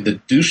still believed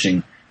that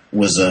douching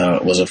was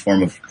a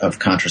form of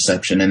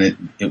contraception,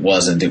 and it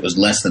wasn't. It was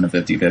less than a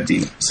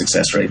 50-50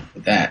 success rate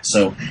with that.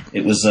 So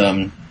it was,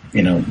 there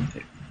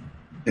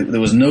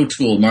was no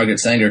tool. Margaret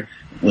Sanger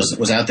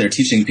was out there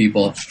teaching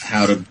people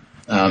how to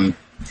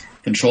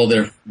control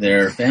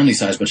their family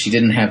size, but she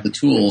didn't have the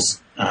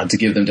tools to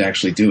give them to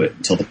actually do it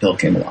until the pill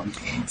came along.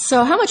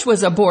 So how much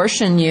was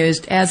abortion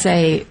used as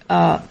a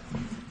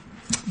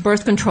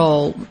birth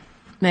control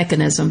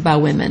mechanism by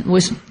women?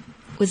 Was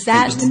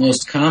that? It was the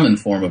most common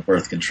form of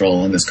birth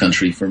control in this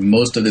country for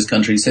most of this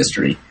country's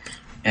history.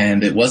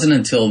 And it wasn't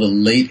until the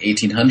late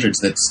 1800s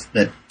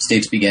that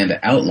states began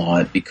to outlaw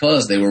it,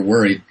 because they were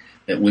worried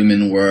that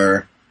women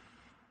were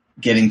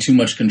getting too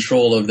much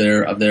control of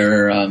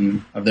their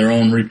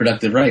own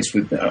reproductive rights.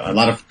 With a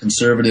lot of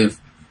conservative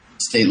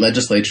state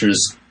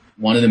legislatures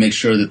wanted to make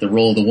sure that the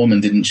role of the woman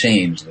didn't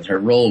change, that her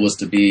role was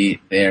to be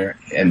there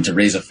and to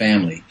raise a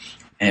family.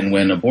 And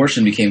when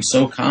abortion became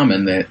so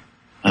common that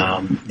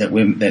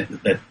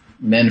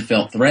men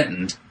felt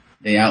threatened,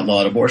 they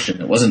outlawed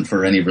abortion. It wasn't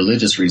for any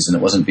religious reason.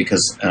 It wasn't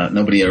because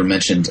nobody ever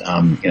mentioned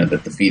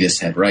that the fetus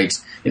had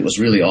rights. It was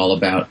really all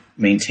about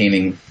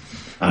maintaining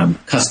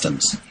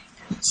customs.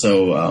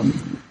 So,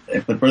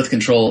 but birth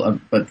control,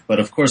 but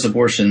of course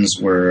abortions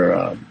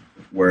were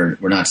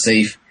not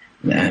safe,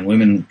 and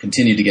women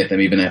continued to get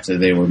them even after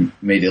they were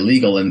made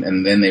illegal,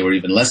 and then they were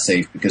even less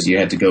safe because you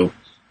had to go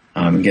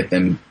and get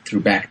them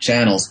through back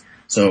channels.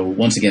 So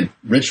once again,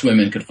 rich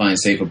women could find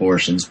safe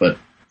abortions, but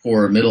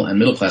poor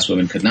middle class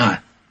women could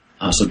not.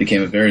 So it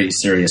became a very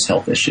serious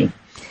health issue.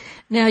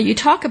 Now, you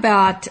talk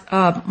about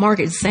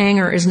Margaret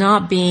Sanger as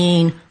not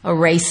being a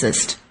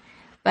racist,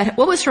 but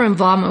what was her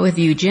involvement with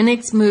the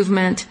eugenics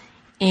movement,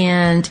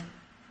 and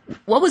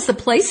what was the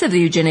place of the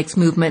eugenics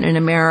movement in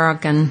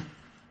American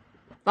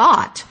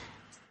thought?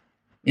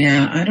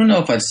 Yeah, I don't know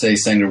if I'd say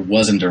Sanger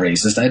wasn't a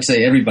racist. I'd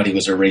say everybody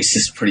was a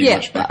racist pretty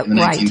much back in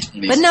the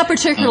 1920s. But not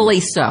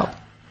particularly so.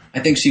 I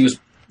think she was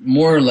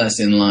more or less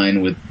in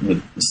line with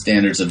the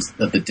standards of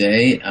the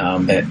day.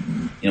 That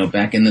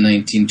back in the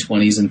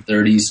 1920s and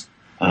 30s,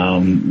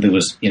 there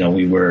was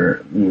we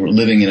were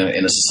living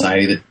in a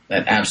society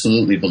that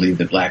absolutely believed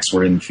that blacks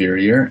were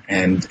inferior,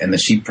 and that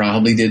she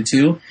probably did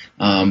too.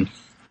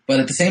 But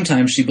at the same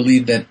time, she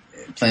believed that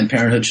Planned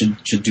Parenthood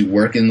should do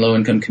work in low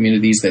income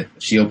communities. That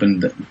she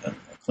opened a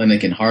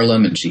clinic in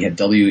Harlem, and she had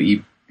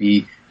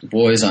W.E.B. Du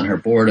Bois on her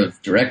board of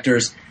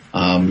directors.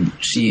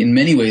 She, in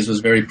many ways, was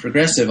very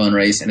progressive on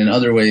race, and in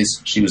other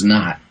ways, she was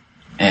not.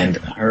 And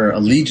her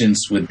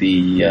allegiance with the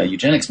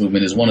eugenics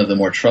movement is one of the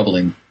more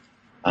troubling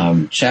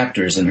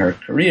chapters in her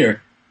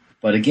career.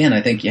 But again,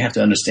 I think you have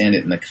to understand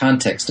it in the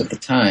context of the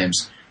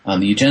times.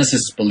 The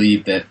eugenicists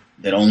believed that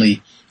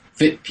only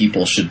fit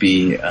people should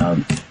be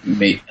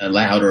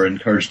allowed or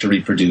encouraged to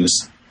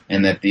reproduce,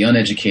 and that the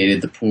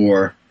uneducated, the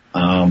poor,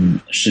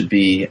 should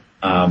be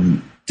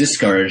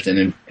discouraged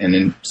and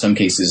in some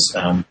cases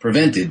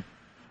prevented.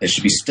 They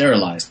should be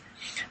sterilized.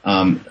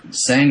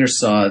 Sanger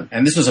saw,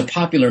 and this was a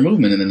popular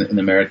movement in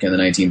America in the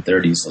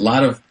 1930s. A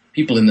lot of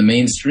people in the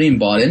mainstream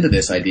bought into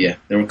this idea.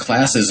 There were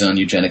classes on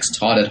eugenics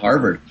taught at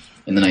Harvard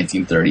in the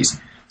 1930s.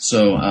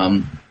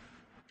 So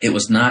it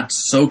was not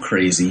so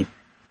crazy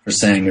for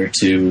Sanger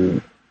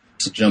to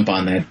jump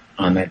on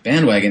that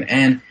bandwagon,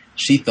 and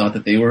she thought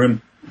that they were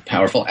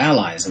powerful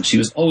allies, and she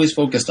was always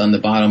focused on the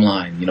bottom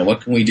line.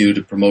 What can we do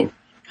to promote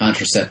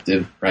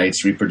contraceptive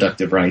rights,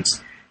 reproductive rights?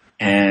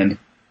 And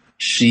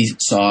she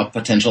saw a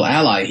potential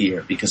ally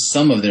here because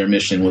some of their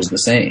mission was the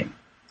same.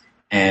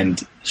 And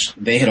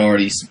they had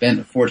already spent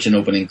a fortune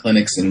opening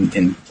clinics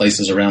in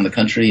places around the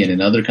country and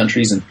in other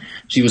countries, and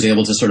she was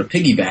able to sort of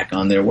piggyback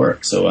on their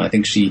work. So I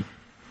think she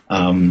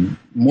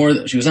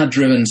was not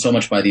driven so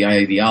much by the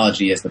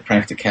ideology as the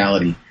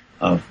practicality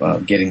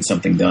of getting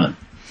something done.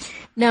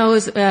 Now,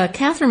 was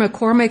Catherine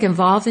McCormick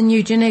involved in the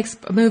eugenics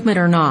movement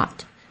or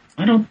not?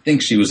 I don't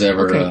think she was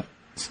ever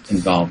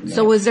involved in that.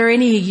 So was there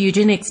any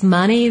eugenics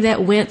money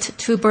that went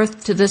to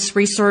this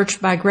research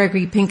by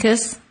Gregory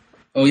Pincus?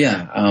 Oh,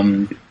 yeah.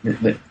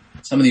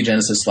 Some of the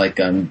eugenicists, like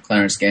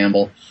Clarence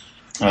Gamble,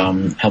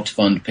 helped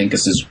fund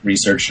Pincus's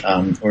research,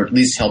 or at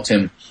least helped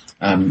him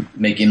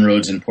make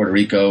inroads in Puerto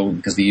Rico,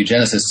 because the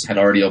eugenicists had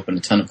already opened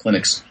a ton of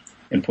clinics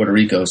in Puerto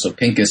Rico. So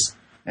Pincus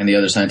and the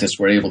other scientists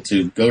were able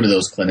to go to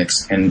those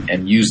clinics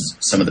and use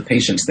some of the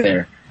patients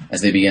there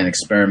as they began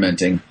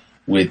experimenting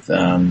with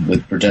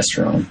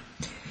progesterone.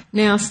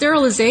 Now,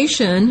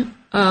 sterilization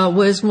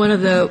was one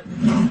of the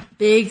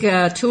big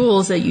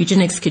tools that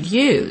eugenics could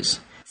use.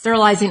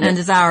 Sterilizing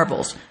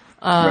undesirables,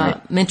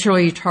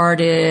 mentally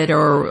retarded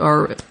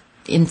or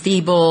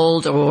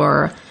enfeebled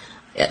or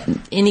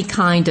any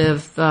kind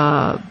of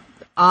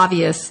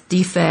obvious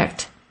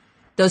defect.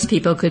 Those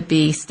people could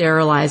be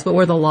sterilized. What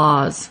were the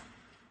laws?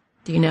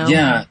 Do you know?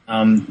 Yeah,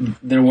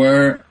 there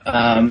were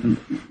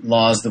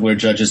laws where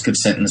judges could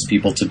sentence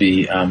people to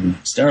be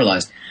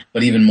sterilized.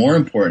 But even more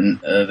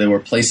important, there were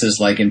places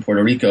like in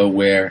Puerto Rico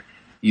where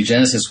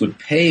eugenicists would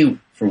pay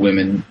for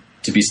women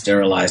to be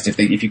sterilized.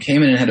 If you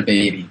came in and had a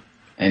baby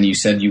and you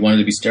said you wanted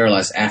to be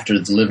sterilized after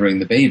delivering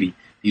the baby,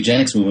 the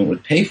eugenics movement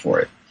would pay for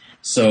it.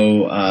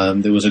 So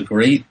there was a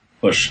great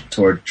push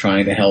toward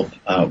trying to help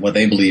what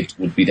they believed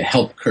would be to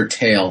help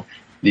curtail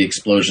the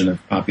explosion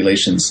of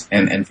populations.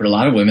 And for a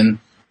lot of women,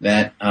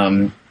 that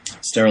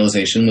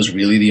sterilization was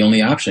really the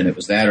only option. It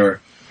was that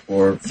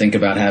or think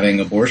about having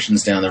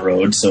abortions down the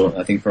road. So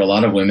I think for a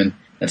lot of women,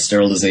 that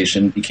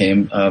sterilization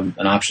became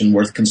an option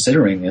worth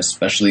considering,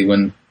 especially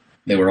when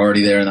they were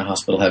already there in the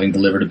hospital having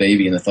delivered a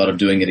baby, and the thought of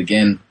doing it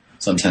again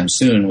sometime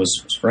soon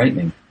was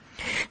frightening.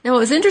 Now, what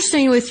was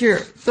interesting with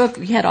your book,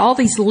 you had all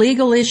these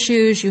legal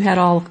issues, you had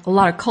a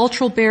lot of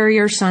cultural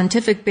barriers,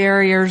 scientific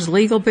barriers,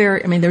 legal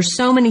barriers. I mean, there's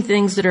so many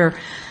things that are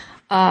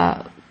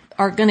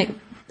going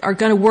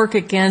to work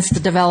against the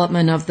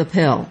development of the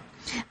pill.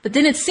 But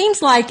then it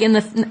seems like in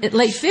the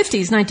late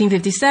 50s,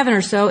 1957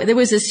 or so, there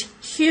was this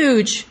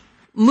huge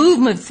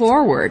movement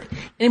forward.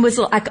 And it was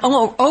like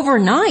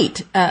overnight,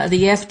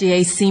 the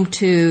FDA seemed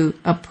to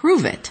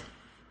approve it.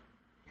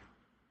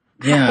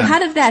 Yeah. How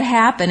did that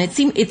happen? It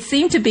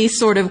seemed to be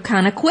sort of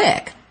kind of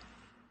quick.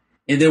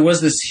 There was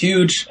this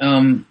huge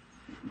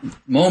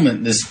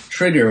moment, this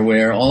trigger,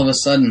 where all of a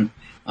sudden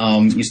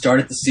you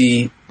started to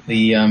see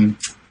the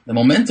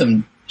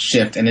momentum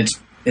shift, and it's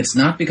it's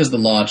not because the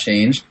law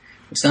changed.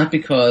 It's not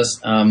because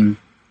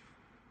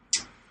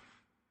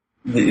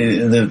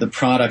the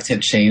product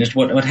had changed.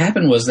 What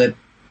happened was that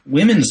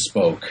women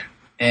spoke,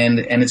 and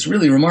it's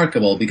really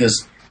remarkable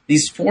because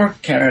these four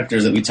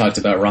characters that we talked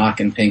about, Rock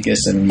and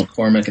Pincus and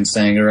McCormick and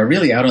Sanger, are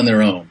really out on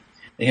their own.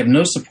 They have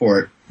no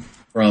support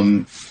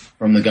from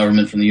the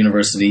government, from the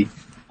university.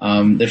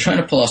 They're trying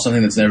to pull off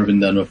something that's never been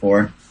done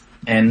before.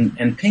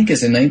 And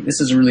Pincus,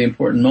 this is a really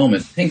important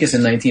moment. Pincus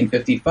in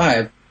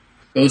 1955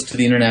 goes to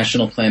the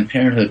International Planned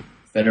Parenthood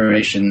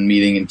Federation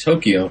meeting in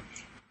Tokyo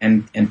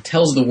and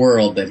tells the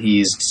world that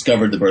he's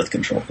discovered the birth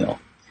control pill.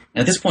 And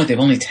at this point, they've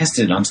only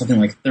tested it on something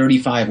like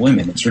 35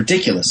 women. It's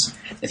ridiculous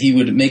that he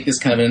would make this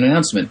kind of an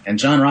announcement. And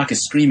John Rock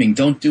is screaming,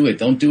 "Don't do it!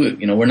 Don't do it!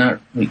 You know, we're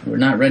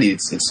not ready.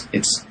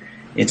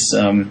 It's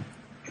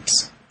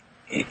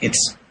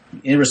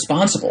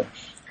irresponsible."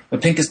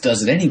 But Pincus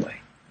does it anyway.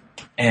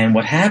 And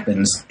what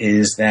happens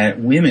is that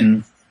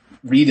women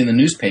read in the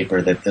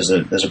newspaper that there's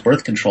a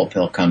birth control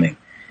pill coming,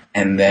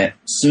 and that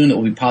soon it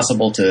will be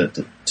possible to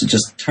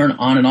just turn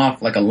on and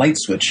off like a light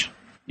switch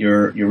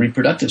your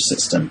reproductive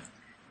system.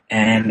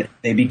 And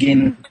they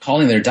begin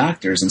calling their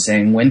doctors and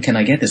saying, "When can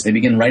I get this?" They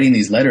begin writing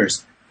these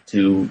letters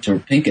to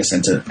Pincus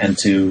and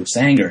to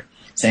Sanger,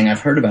 saying, "I've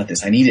heard about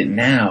this. I need it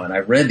now." And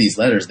I've read these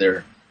letters.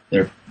 They're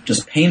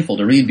just painful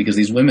to read because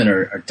these women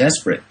are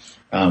desperate.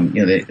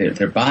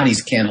 Their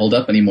bodies can't hold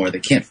up anymore. They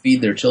can't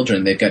feed their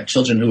children. They've got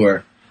children who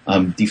are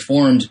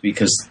deformed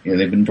because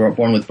they've been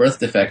born with birth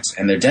defects,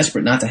 and they're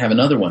desperate not to have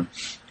another one.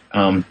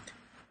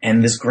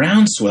 And this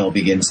groundswell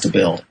begins to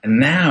build. And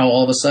now,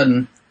 all of a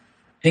sudden,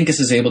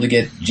 Pincus is able to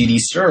get G.D.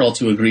 Searle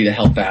to agree to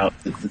help out,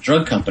 the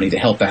drug company to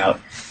help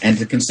out, and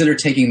to consider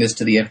taking this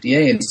to the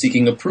FDA and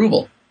seeking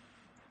approval.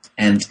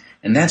 And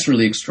that's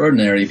really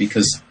extraordinary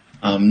because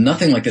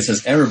nothing like this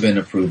has ever been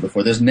approved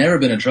before. There's never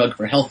been a drug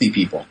for healthy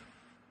people.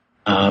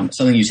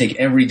 Something you take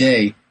every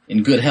day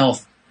in good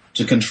health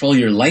to control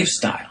your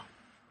lifestyle.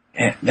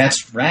 And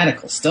that's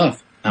radical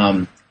stuff.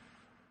 But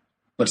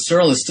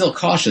Searle is still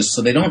cautious,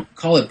 so they don't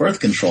call it birth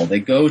control.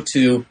 They go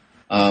to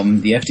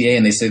the FDA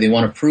and they say they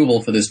want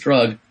approval for this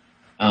drug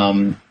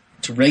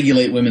to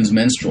regulate women's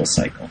menstrual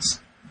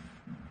cycles.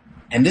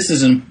 And this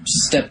is in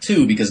step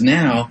 2 because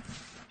now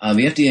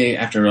the FDA,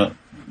 after a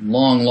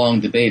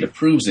long debate,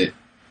 approves it,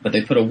 but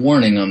they put a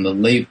warning on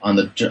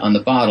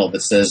the bottle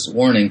that says,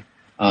 "Warning,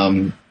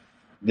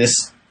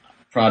 this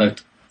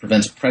product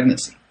prevents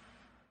pregnancy."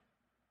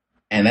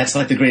 And that's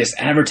like the greatest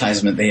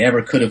advertisement they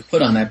ever could have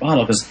put on that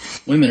bottle because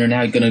women are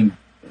now going to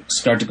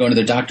start to go to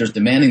their doctors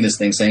demanding this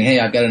thing, saying, "Hey,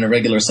 I've got an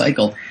irregular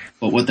cycle."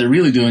 But what they're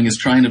really doing is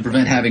trying to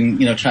prevent having,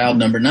 child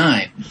number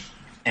 9.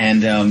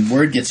 And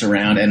word gets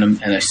around,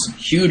 and a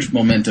huge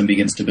momentum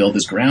begins to build,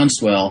 this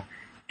groundswell,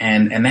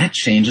 and that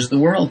changes the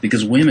world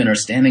because women are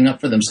standing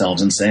up for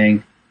themselves and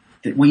saying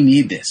that we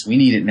need this, we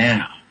need it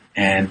now.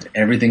 And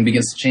everything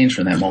begins to change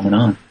from that moment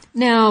on.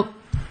 Now,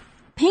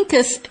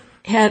 Pincus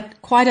had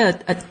quite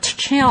a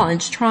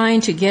challenge trying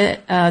to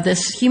get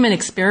this human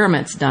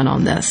experiments done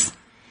on this.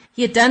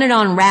 He had done it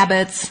on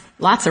rabbits,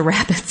 lots of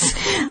rabbits,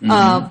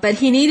 but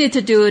he needed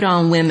to do it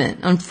on women,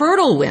 on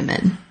fertile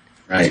women.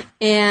 Right.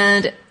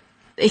 And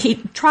he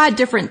tried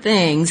different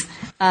things.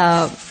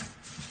 So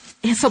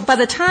by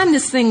the time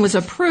this thing was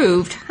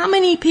approved, how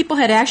many women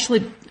had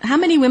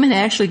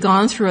actually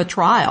gone through a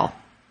trial?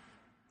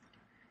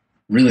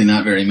 Really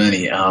not very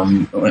many.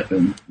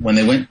 When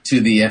they went to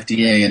the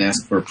FDA and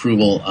asked for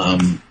approval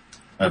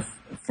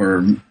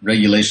for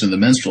regulation of the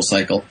menstrual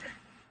cycle,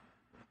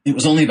 it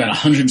was only about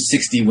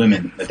 160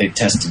 women that they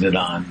tested it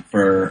on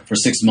for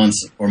 6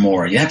 months or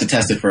more. You have to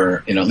test it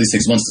for at least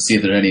 6 months to see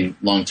if there are any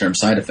long-term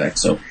side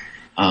effects. So,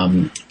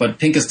 but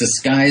Pincus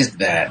disguised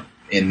that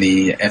in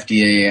the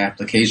FDA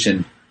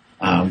application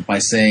by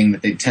saying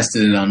that they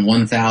tested it on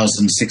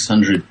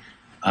 1,600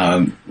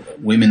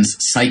 women's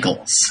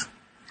cycles.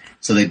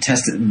 So they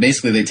tested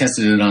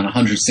it on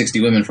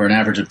 160 women for an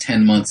average of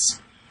 10 months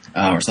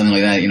or something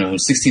like that,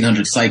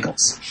 1,600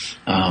 cycles.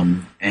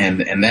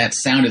 And that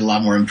sounded a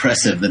lot more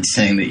impressive than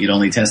saying that you'd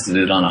only tested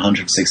it on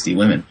 160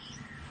 women.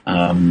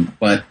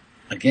 But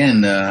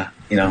again,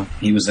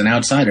 he was an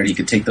outsider. He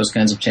could take those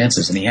kinds of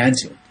chances, and he had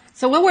to.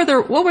 So what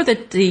were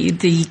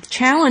the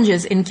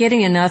challenges in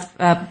getting enough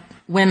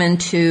women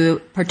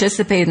to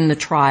participate in the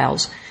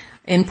trials?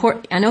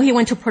 I know he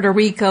went to Puerto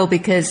Rico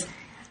because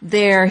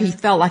there he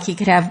felt like he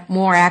could have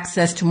more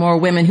access to more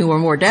women who were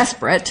more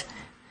desperate.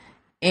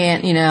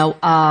 And,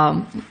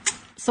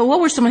 so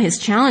what were some of his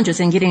challenges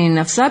in getting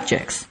enough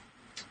subjects?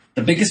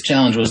 The biggest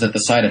challenge was that the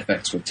side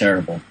effects were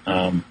terrible.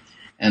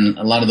 And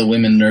a lot of the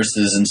women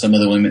nurses and some of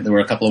the women, there were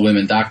a couple of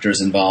women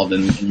doctors involved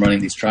in running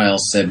these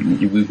trials, said,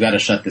 "We've got to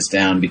shut this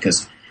down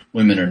because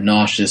women are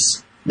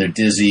nauseous, they're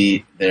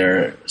dizzy,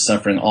 they're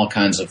suffering all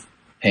kinds of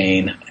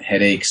pain,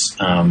 headaches.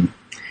 And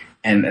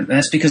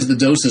that's because the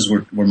doses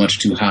were much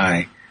too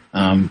high.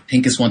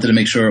 Pincus wanted to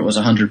make sure it was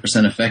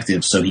 100%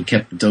 effective, so he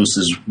kept the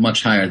doses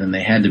much higher than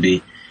they had to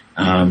be.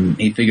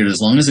 He figured as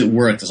long as it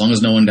worked, as long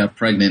as no one got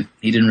pregnant,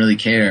 he didn't really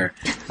care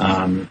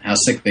how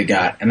sick they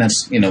got. And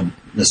that's,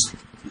 this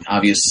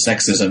obvious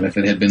sexism.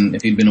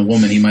 If he'd been a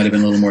woman, he might have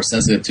been a little more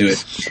sensitive to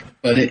it.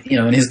 But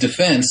in his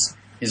defense,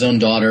 his own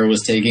daughter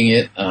was taking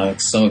it.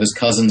 Some of his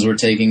cousins were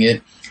taking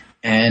it,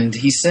 and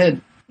he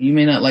said, "You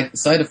may not like the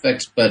side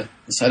effects, but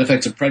the side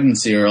effects of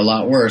pregnancy are a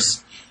lot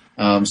worse.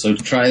 So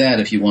try that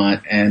if you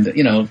want." And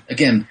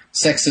again,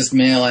 sexist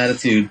male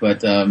attitude.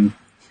 But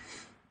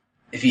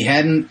if he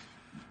hadn't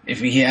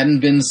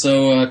been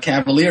so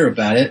cavalier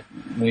about it,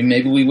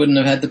 maybe we wouldn't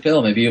have had the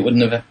pill. Maybe it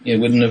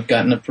wouldn't have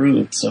gotten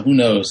approved. So who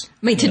knows?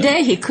 I mean,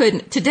 today he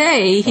couldn't.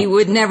 Today he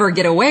would never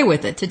get away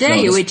with it.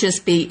 Today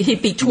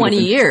he'd be 20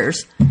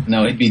 years.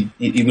 No, he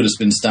would have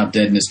been stopped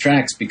dead in his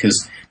tracks,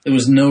 because there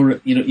was no,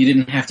 you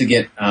didn't have to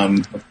get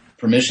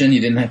permission.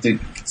 You didn't have to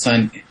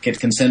get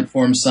consent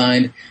forms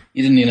signed.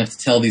 You didn't even have to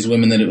tell these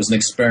women that it was an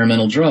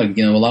experimental drug.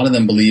 A lot of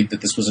them believed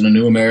that this was a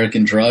new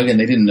American drug, and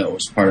they didn't know it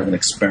was part of an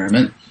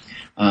experiment.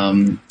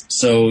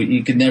 So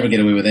you could never get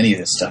away with any of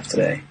this stuff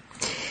today.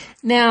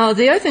 Now,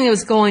 the other thing that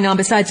was going on,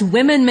 besides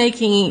women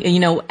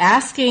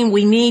asking,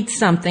 we need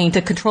something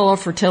to control our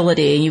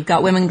fertility, and you've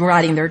got women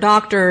writing their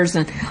doctors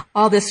and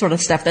all this sort of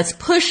stuff that's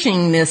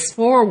pushing this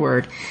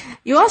forward,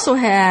 you also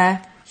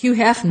have Hugh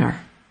Hefner.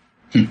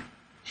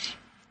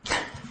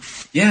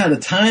 Yeah, the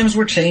times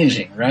were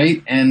changing,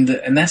 right? And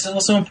that's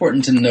also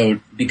important to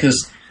note,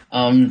 because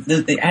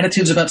the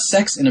attitudes about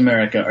sex in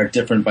America are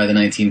different by the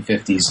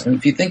 1950s. And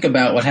if you think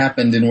about what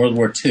happened in World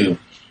War II,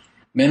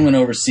 men went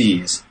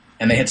overseas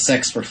and they had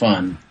sex for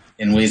fun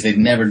in ways they'd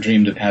never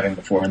dreamed of having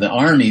before. And the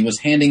Army was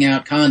handing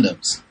out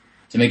condoms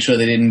to make sure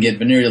they didn't get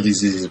venereal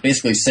diseases,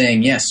 basically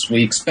saying, yes,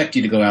 we expect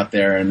you to go out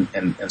there and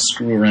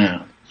screw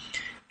around.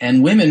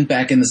 And women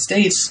back in the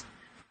States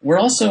were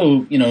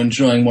also,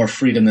 enjoying more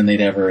freedom than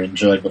they'd ever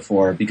enjoyed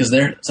before, because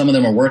some of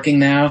them are working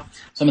now.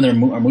 Some of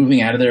them are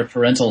moving out of their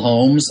parental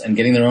homes and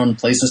getting their own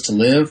places to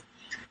live.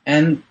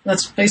 And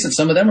let's face it,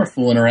 some of them are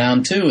fooling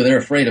around too. They're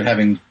afraid of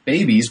having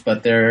babies,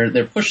 but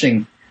they're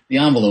pushing the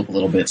envelope a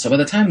little bit. So by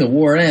the time the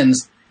war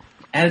ends,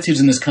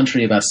 attitudes in this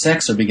country about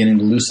sex are beginning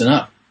to loosen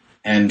up.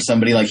 And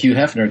somebody like Hugh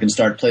Hefner can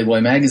start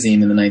Playboy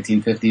magazine in the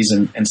 1950s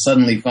and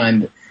suddenly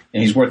find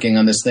he's working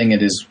on this thing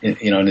at his at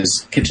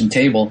his kitchen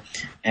table,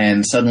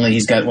 and suddenly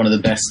he's got one of the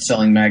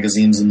best-selling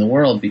magazines in the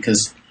world,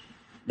 because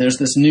there's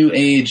this new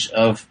age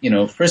of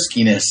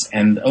friskiness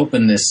and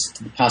openness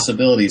to the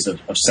possibilities of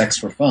sex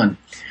for fun,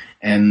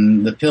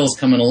 and the pill's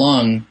coming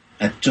along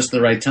at just the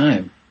right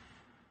time.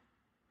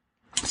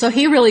 So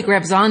he really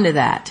grabs onto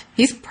that.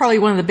 He's probably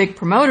one of the big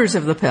promoters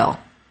of the pill.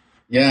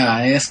 Yeah,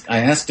 I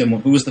asked him,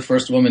 who was the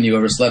first woman you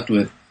ever slept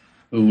with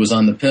who was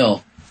on the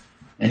pill?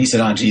 And he said,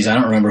 "Oh, geez, I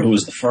don't remember who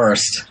was the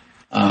first.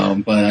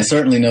 But I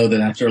certainly know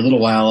that after a little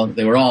while,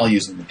 they were all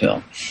using the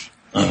pill."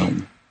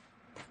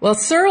 Well,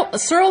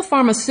 Searle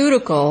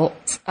Pharmaceutical,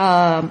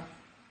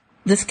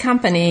 this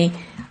company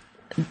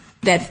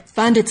that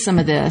funded some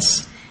of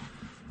this,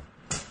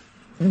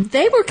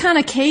 they were kind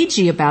of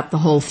cagey about the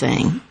whole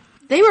thing.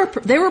 They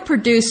were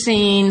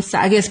producing,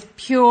 I guess,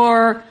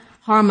 pure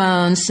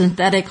hormones,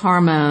 synthetic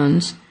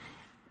hormones,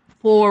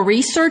 for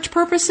research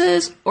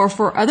purposes or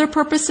for other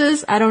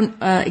purposes. I don't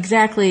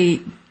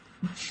exactly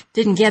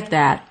didn't get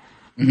that.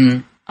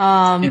 Mm-hmm.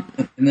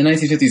 In the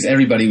 1950s,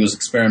 everybody was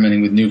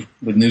experimenting with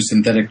new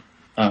synthetic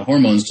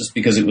hormones, just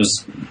because it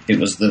was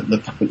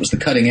the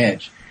cutting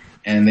edge,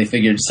 and they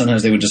figured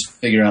sometimes they would just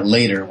figure out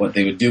later what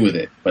they would do with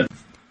it. But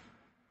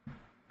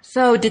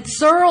so, did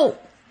Searle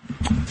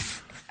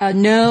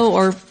know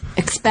or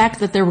expect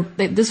that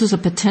this was a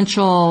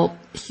potential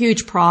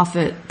huge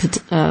profit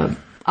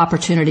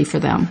opportunity for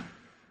them?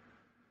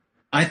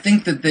 I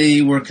think that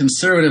they were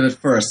conservative at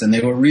first, and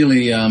they were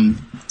really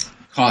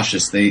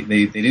cautious. They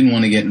didn't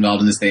want to get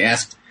involved in this. They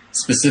asked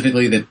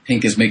specifically that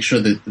Pincus make sure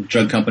that the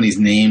drug company's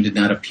name did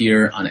not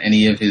appear on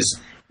any of his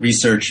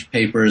research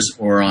papers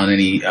or on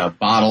any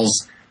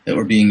bottles that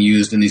were being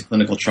used in these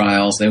clinical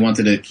trials. They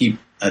wanted to keep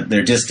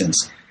their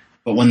distance.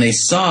 But when they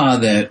saw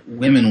that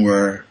women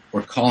were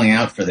calling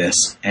out for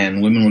this,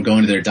 and women were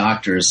going to their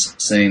doctors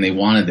saying they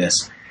wanted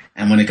this,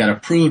 and when it got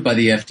approved by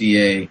the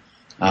FDA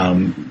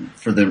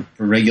for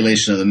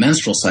regulation of the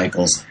menstrual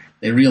cycles,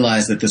 they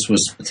realized that this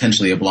was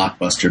potentially a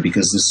blockbuster,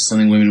 because this is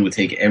something women would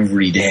take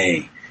every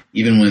day,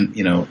 even when,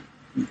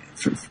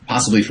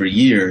 possibly for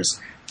years,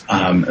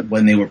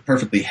 when they were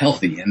perfectly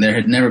healthy. And there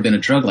had never been a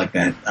drug like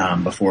that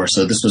before.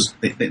 So this was,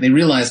 they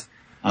realized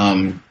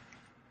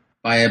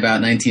by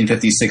about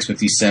 1956,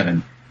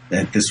 57,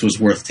 that this was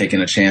worth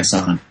taking a chance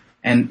on.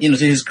 And, to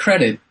his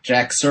credit,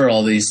 Jack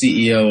Searle, the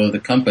CEO of the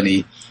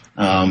company,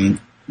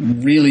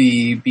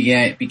 really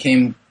began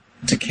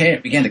to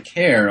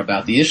care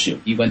about the issue.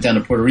 He went down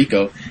to Puerto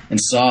Rico and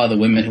saw the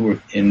women who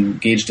were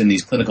engaged in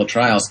these clinical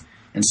trials,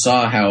 and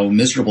saw how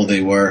miserable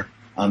they were.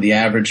 The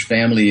average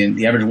family and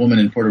the average woman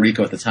in Puerto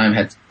Rico at the time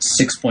had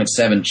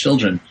 6.7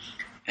 children,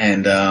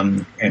 and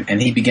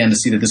he began to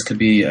see that this could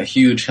be a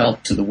huge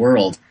help to the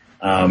world,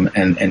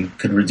 and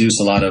could reduce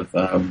a lot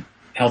of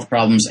health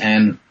problems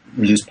and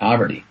reduce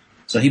poverty.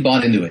 So he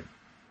bought into it.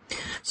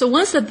 So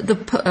once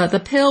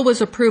the pill was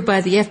approved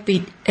by the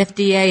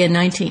FDA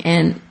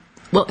in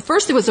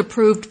first it was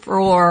approved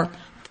for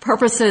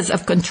purposes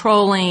of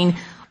controlling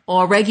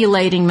or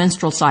regulating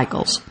menstrual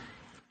cycles.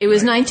 It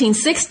was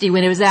 1960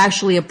 when it was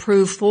actually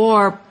approved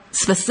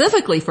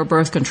specifically for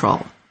birth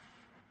control.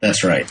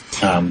 That's right.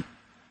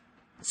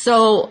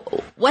 So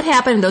what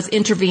happened in those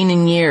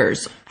intervening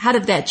years? How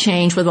did that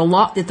change? Did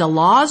the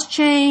laws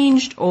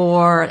change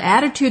or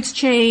attitudes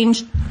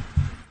change?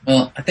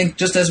 Well, I think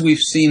just as we've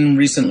seen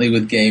recently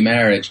with gay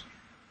marriage,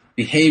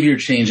 behavior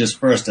changes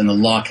first and the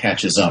law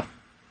catches up.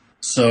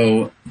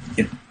 So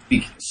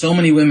so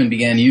many women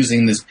began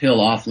using this pill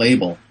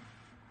off-label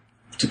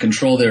to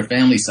control their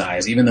family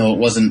size, even though it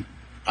wasn't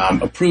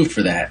approved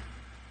for that.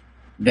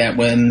 That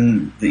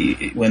when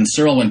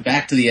Searle went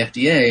back to the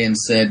FDA and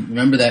said,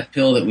 "Remember that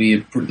pill that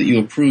you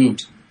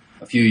approved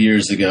a few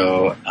years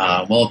ago?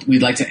 Well,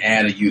 we'd like to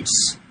add a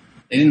use."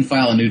 They didn't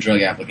file a new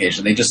drug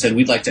application. They just said,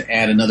 "We'd like to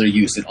add another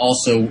use. It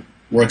also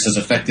works as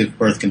effective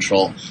birth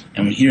control,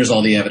 and here's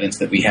all the evidence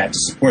that we have to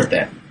support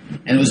that."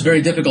 And it was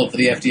very difficult for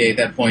the FDA at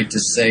that point to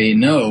say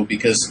no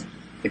because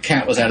the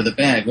cat was out of the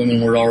bag.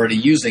 Women were already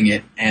using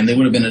it, and there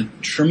would have been a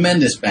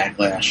tremendous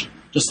backlash.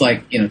 Just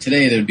like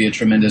today, there would be a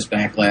tremendous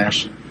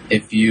backlash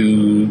if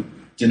you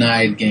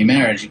denied gay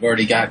marriage. You've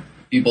already got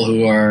people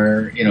who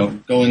are,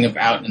 going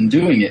about and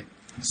doing it.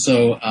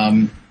 So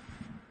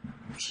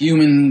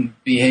human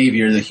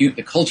behavior,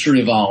 the culture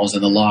evolves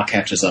and the law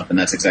catches up, and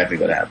that's exactly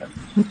what happened.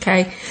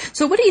 Okay.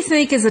 So what do you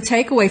think is a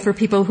takeaway for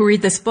people who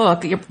read this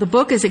book? The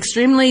book is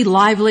extremely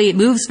lively. It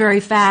moves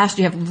very fast.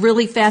 You have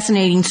really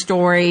fascinating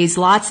stories,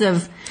 lots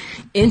of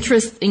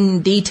interesting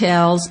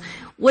details.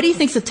 What do you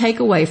think is the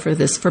takeaway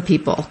for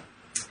people?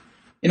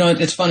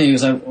 It's funny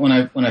because when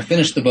I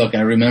finished the book,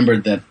 I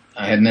remembered that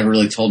I had never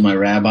really told my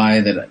rabbi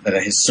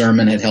that his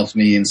sermon had helped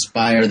me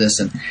inspire this,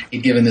 and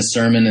he'd given this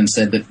sermon and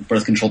said that the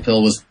birth control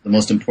pill was the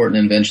most important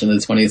invention of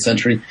the 20th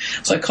century.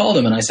 So I called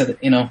him and I said,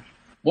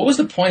 what was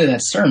the point of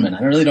that sermon?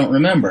 I really don't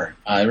remember.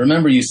 I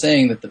remember you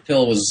saying that the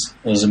pill was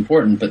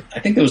important, but I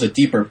think there was a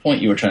deeper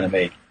point you were trying to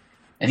make.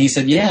 And he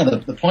said, yeah,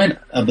 the point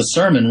of the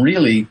sermon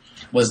really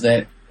was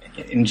that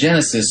in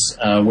Genesis,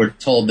 we're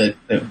told that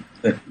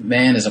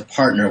man is a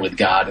partner with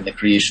God in the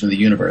creation of the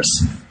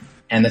universe.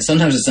 And that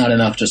sometimes it's not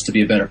enough just to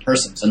be a better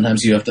person.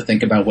 Sometimes you have to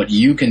think about what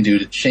you can do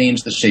to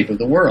change the shape of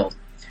the world.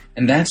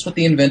 And that's what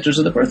the inventors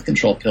of the birth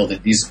control pill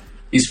did. These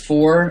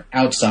four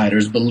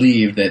outsiders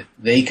believed that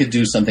they could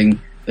do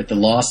something that the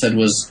law said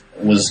was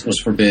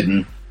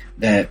forbidden,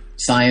 that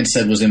science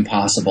said was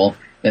impossible,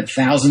 that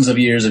thousands of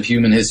years of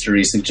human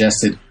history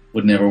suggested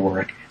would never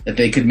work, that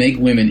they could make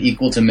women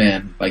equal to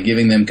men by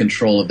giving them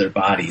control of their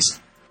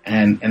bodies.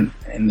 And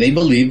they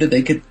believed that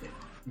they could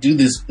do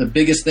the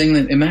biggest thing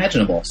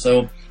imaginable.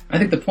 So I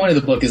think the point of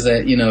the book is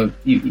that, you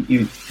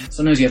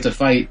sometimes you have to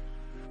fight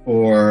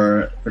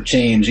for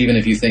change, even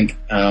if you think,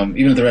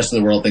 even if the rest of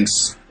the world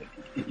thinks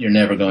you're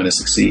never going to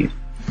succeed.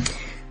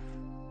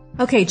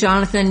 Okay,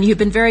 Jonathan, you've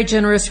been very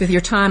generous with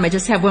your time. I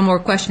just have one more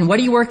question. What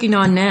are you working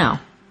on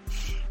now?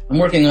 I'm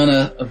working on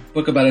a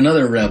book about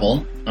another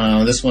rebel.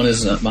 This one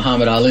is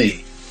Muhammad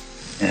Ali.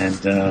 And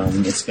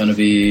it's going to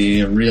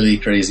be a really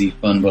crazy,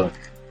 fun book.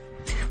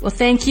 Well,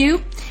 thank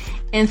you.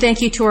 And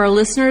thank you to our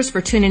listeners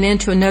for tuning in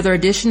to another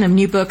edition of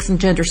New Books in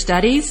Gender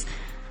Studies.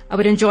 I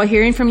would enjoy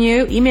hearing from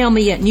you. Email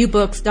me at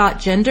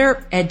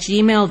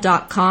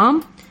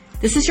newbooks.gender@gmail.com.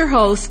 This is your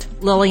host,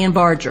 Lillian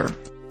Barger.